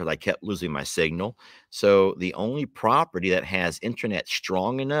out because I kept losing my signal. So the only property that has internet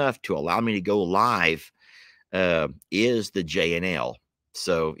strong enough to allow me to go live is the J&L.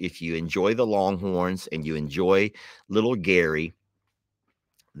 So if you enjoy the Longhorns and you enjoy little Gary,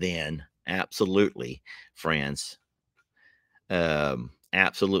 then absolutely, friends,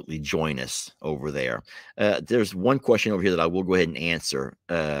 absolutely join us over there. There's one question over here that I will go ahead and answer.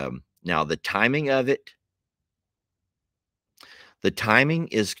 Now, the timing of it, the timing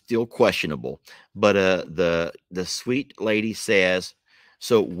is still questionable, but the sweet lady says,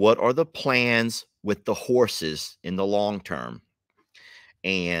 so what are the plans with the horses in the long term?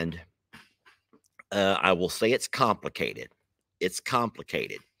 And I will say it's complicated. It's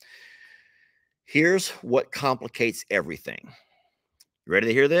complicated. Here's what complicates everything. You ready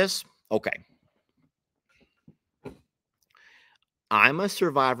to hear this? Okay. I'm a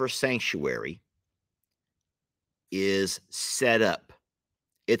Survivor Sanctuary is set up.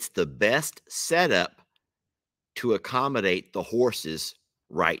 It's the best setup to accommodate the horses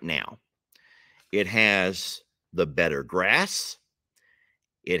right now. It has the better grass.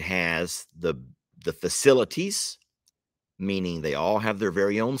 It has the facilities, meaning they all have their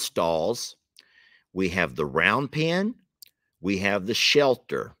very own stalls. We have the round pen. We have the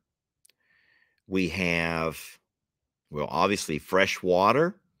shelter. We have, well, obviously fresh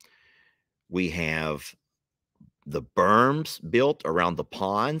water. We have the berms built around the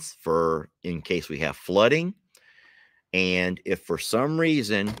ponds for in case we have flooding. And if for some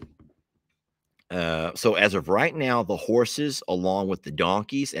reason, so as of right now, the horses, along with the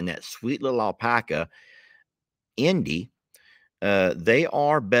donkeys and that sweet little alpaca, Indy, they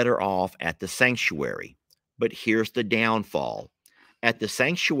are better off at the sanctuary. But here's the downfall. At the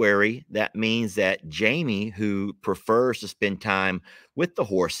sanctuary, that means that Jamie, who prefers to spend time with the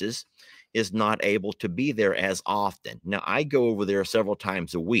horses, is not able to be there as often. Now, I go over there several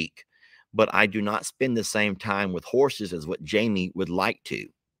times a week, but I do not spend the same time with horses as what Jamie would like to.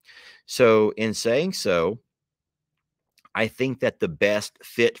 So, in saying so, I think that the best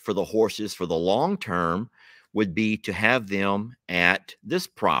fit for the horses for the long term would be to have them at this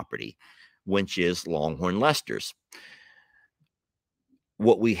property, which is Longhorn Lester's.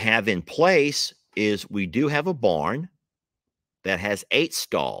 What we have in place is we do have a barn that has 8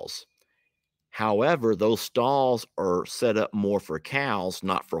 stalls. However, those stalls are set up more for cows,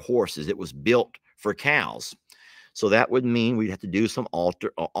 not for horses. It was built for cows. So that would mean we'd have to do some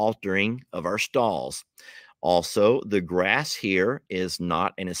altering of our stalls. Also, the grass here is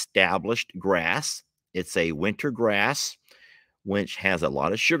not an established grass. It's a winter grass, which has a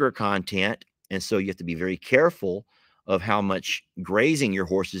lot of sugar content. And so you have to be very careful of how much grazing your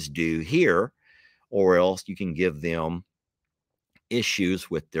horses do here, or else you can give them issues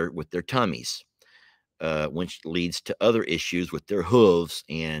with their tummies, which leads to other issues with their hooves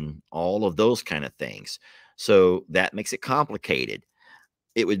and all of those kind of things. So that makes it complicated.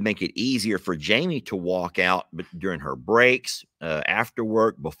 It would make it easier for Jamie to walk out during her breaks, after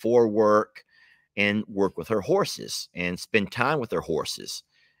work, before work, and work with her horses and spend time with her horses.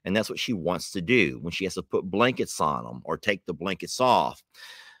 And that's what she wants to do when she has to put blankets on them or take the blankets off.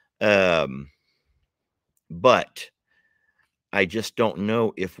 But I just don't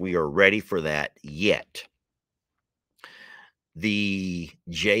know if we are ready for that yet. The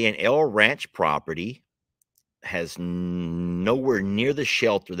J&L Ranch property has nowhere near the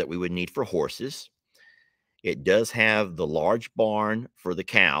shelter that we would need for horses. It does have the large barn for the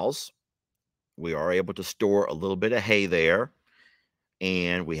cows. We are able to store a little bit of hay there.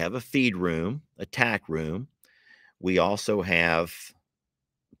 And we have a feed room, a tack room. We also have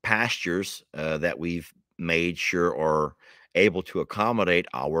pastures that we've made sure are able to accommodate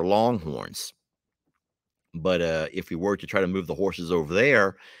our longhorns. But if we were to try to move the horses over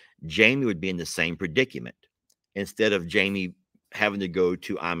there, Jamie would be in the same predicament. Instead of Jamie having to go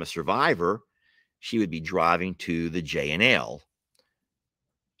to I'm a Survivor, she would be driving to the J&L.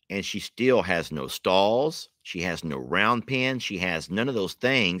 And she still has no stalls. She has no round pen. She has none of those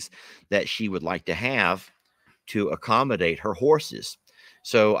things that she would like to have to accommodate her horses.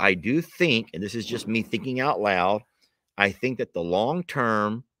 So I do think, and this is just me thinking out loud, I think that the long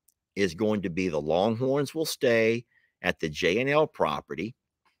term is going to be the Longhorns will stay at the J&L property.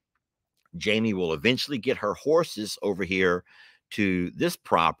 Jamie will eventually get her horses over here to this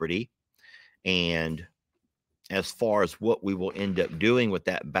property. And as far as what we will end up doing with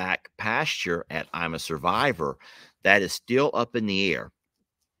that back pasture at I'm a Survivor, that is still up in the air.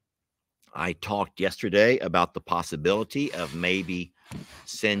 I talked yesterday about the possibility of maybe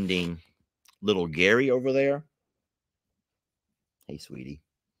sending little Gary over there. Hey, sweetie.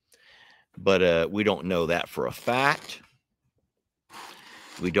 But we don't know that for a fact.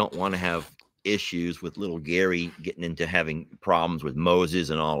 We don't want to have issues with little Gary getting into having problems with Moses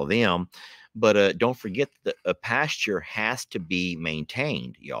and all of them. But don't forget that a pasture has to be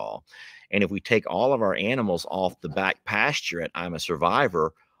maintained, y'all. And if we take all of our animals off the back pasture at I'm a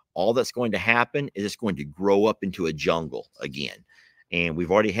Survivor, all that's going to happen is it's going to grow up into a jungle again. And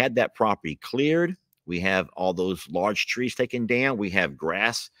we've already had that property cleared. We have all those large trees taken down. We have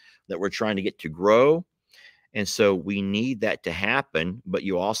grass that we're trying to get to grow. And so we need that to happen, but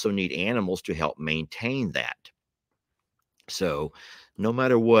you also need animals to help maintain that. So no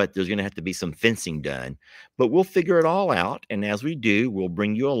matter what, there's going to have to be some fencing done, but we'll figure it all out. And as we do, we'll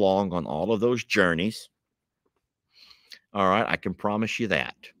bring you along on all of those journeys. All right, I can promise you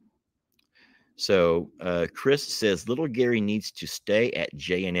that. So Chris says little Gary needs to stay at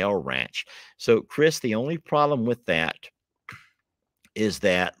J&L Ranch. So Chris, the only problem with that is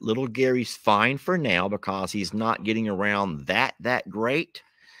that little Gary's fine for now because he's not getting around that great.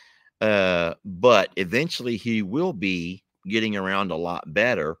 But eventually he will be getting around a lot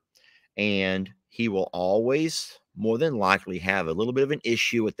better, and he will always more than likely have a little bit of an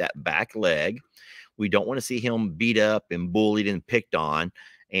issue with that back leg. We don't want to see him beat up and bullied and picked on.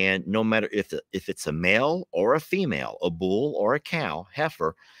 And no matter if it's a male or a female, a bull or a cow,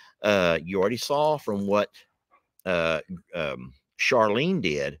 heifer, you already saw from what uh, Charlene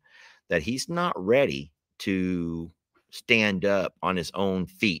did that he's not ready to stand up on his own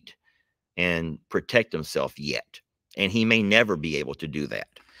feet and protect himself yet. And he may never be able to do that.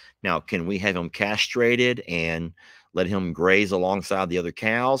 Now, can we have him castrated and let him graze alongside the other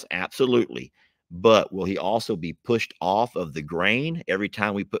cows? Absolutely. But will he also be pushed off of the grain every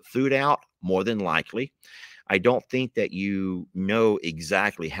time we put food out? More than likely. I don't think that you know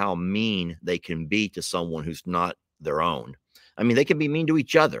exactly how mean they can be to someone who's not their own. I mean, they can be mean to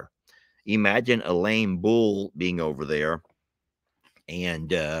each other. Imagine a lame bull being over there,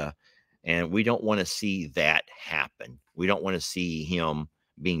 and we don't want to see that happen. We don't want to see him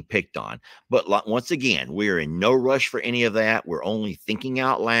being picked on. But once again, we're in no rush for any of that. We're only thinking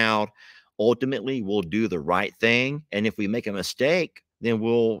out loud. Ultimately, we'll do the right thing. And if we make a mistake, then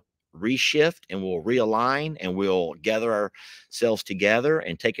we'll reshift and we'll realign and we'll gather ourselves together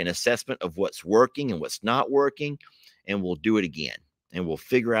and take an assessment of what's working and what's not working. And we'll do it again. And we'll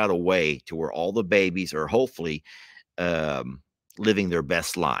figure out a way to where all the babies are hopefully living their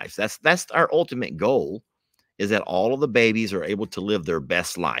best lives. That's our ultimate goal, is that all of the babies are able to live their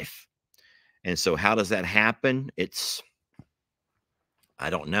best life. And so how does that happen? I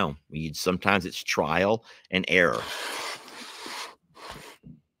don't know. Sometimes it's trial and error.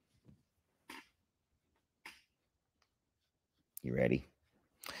 You ready?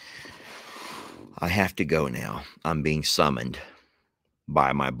 I have to go now. I'm being summoned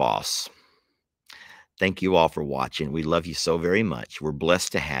by my boss. Thank you all for watching. We love you so very much. We're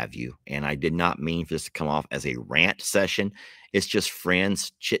blessed to have you. And I did not mean for this to come off as a rant session. It's just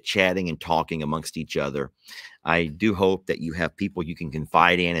friends chit-chatting and talking amongst each other. I do hope that you have people you can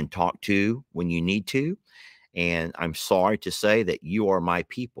confide in and talk to when you need to. And I'm sorry to say that you are my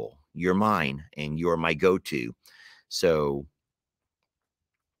people. You're mine, and you're my go-to. So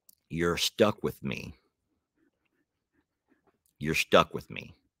you're stuck with me. You're stuck with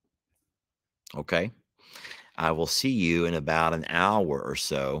me. Okay? I will see you in about an hour or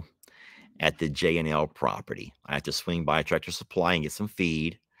so at the J&L property. I have to swing by Tractor Supply and get some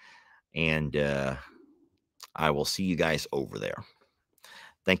feed, and I will see you guys over there.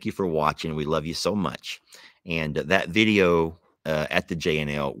 Thank you for watching. We love you so much. And that video at the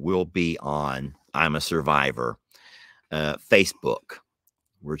J&L will be on I'm a Survivor Facebook.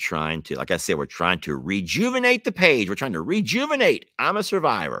 We're trying to, like I said, we're trying to rejuvenate the page. We're trying to rejuvenate I'm a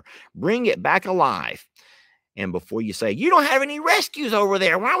Survivor, bring it back alive. And before you say, you don't have any rescues over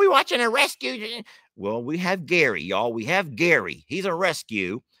there, why are we watching a rescue? Well, we have Gary, y'all. We have Gary. He's a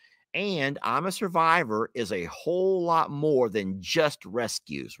rescue. And I'm a Survivor is a whole lot more than just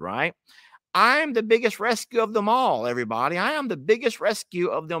rescues, right? I'm the biggest rescue of them all, everybody. I am the biggest rescue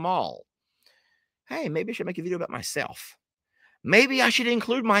of them all. Hey, maybe I should make a video about myself. Maybe I should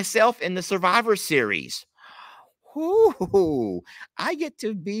include myself in the Survivor series. Ooh, I get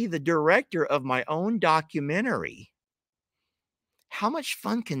to be the director of my own documentary. How much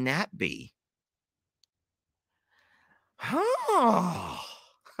fun can that be? Oh.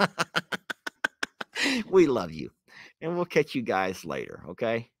 We love you, and we'll catch you guys later,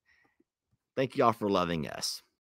 okay? Thank y'all for loving us.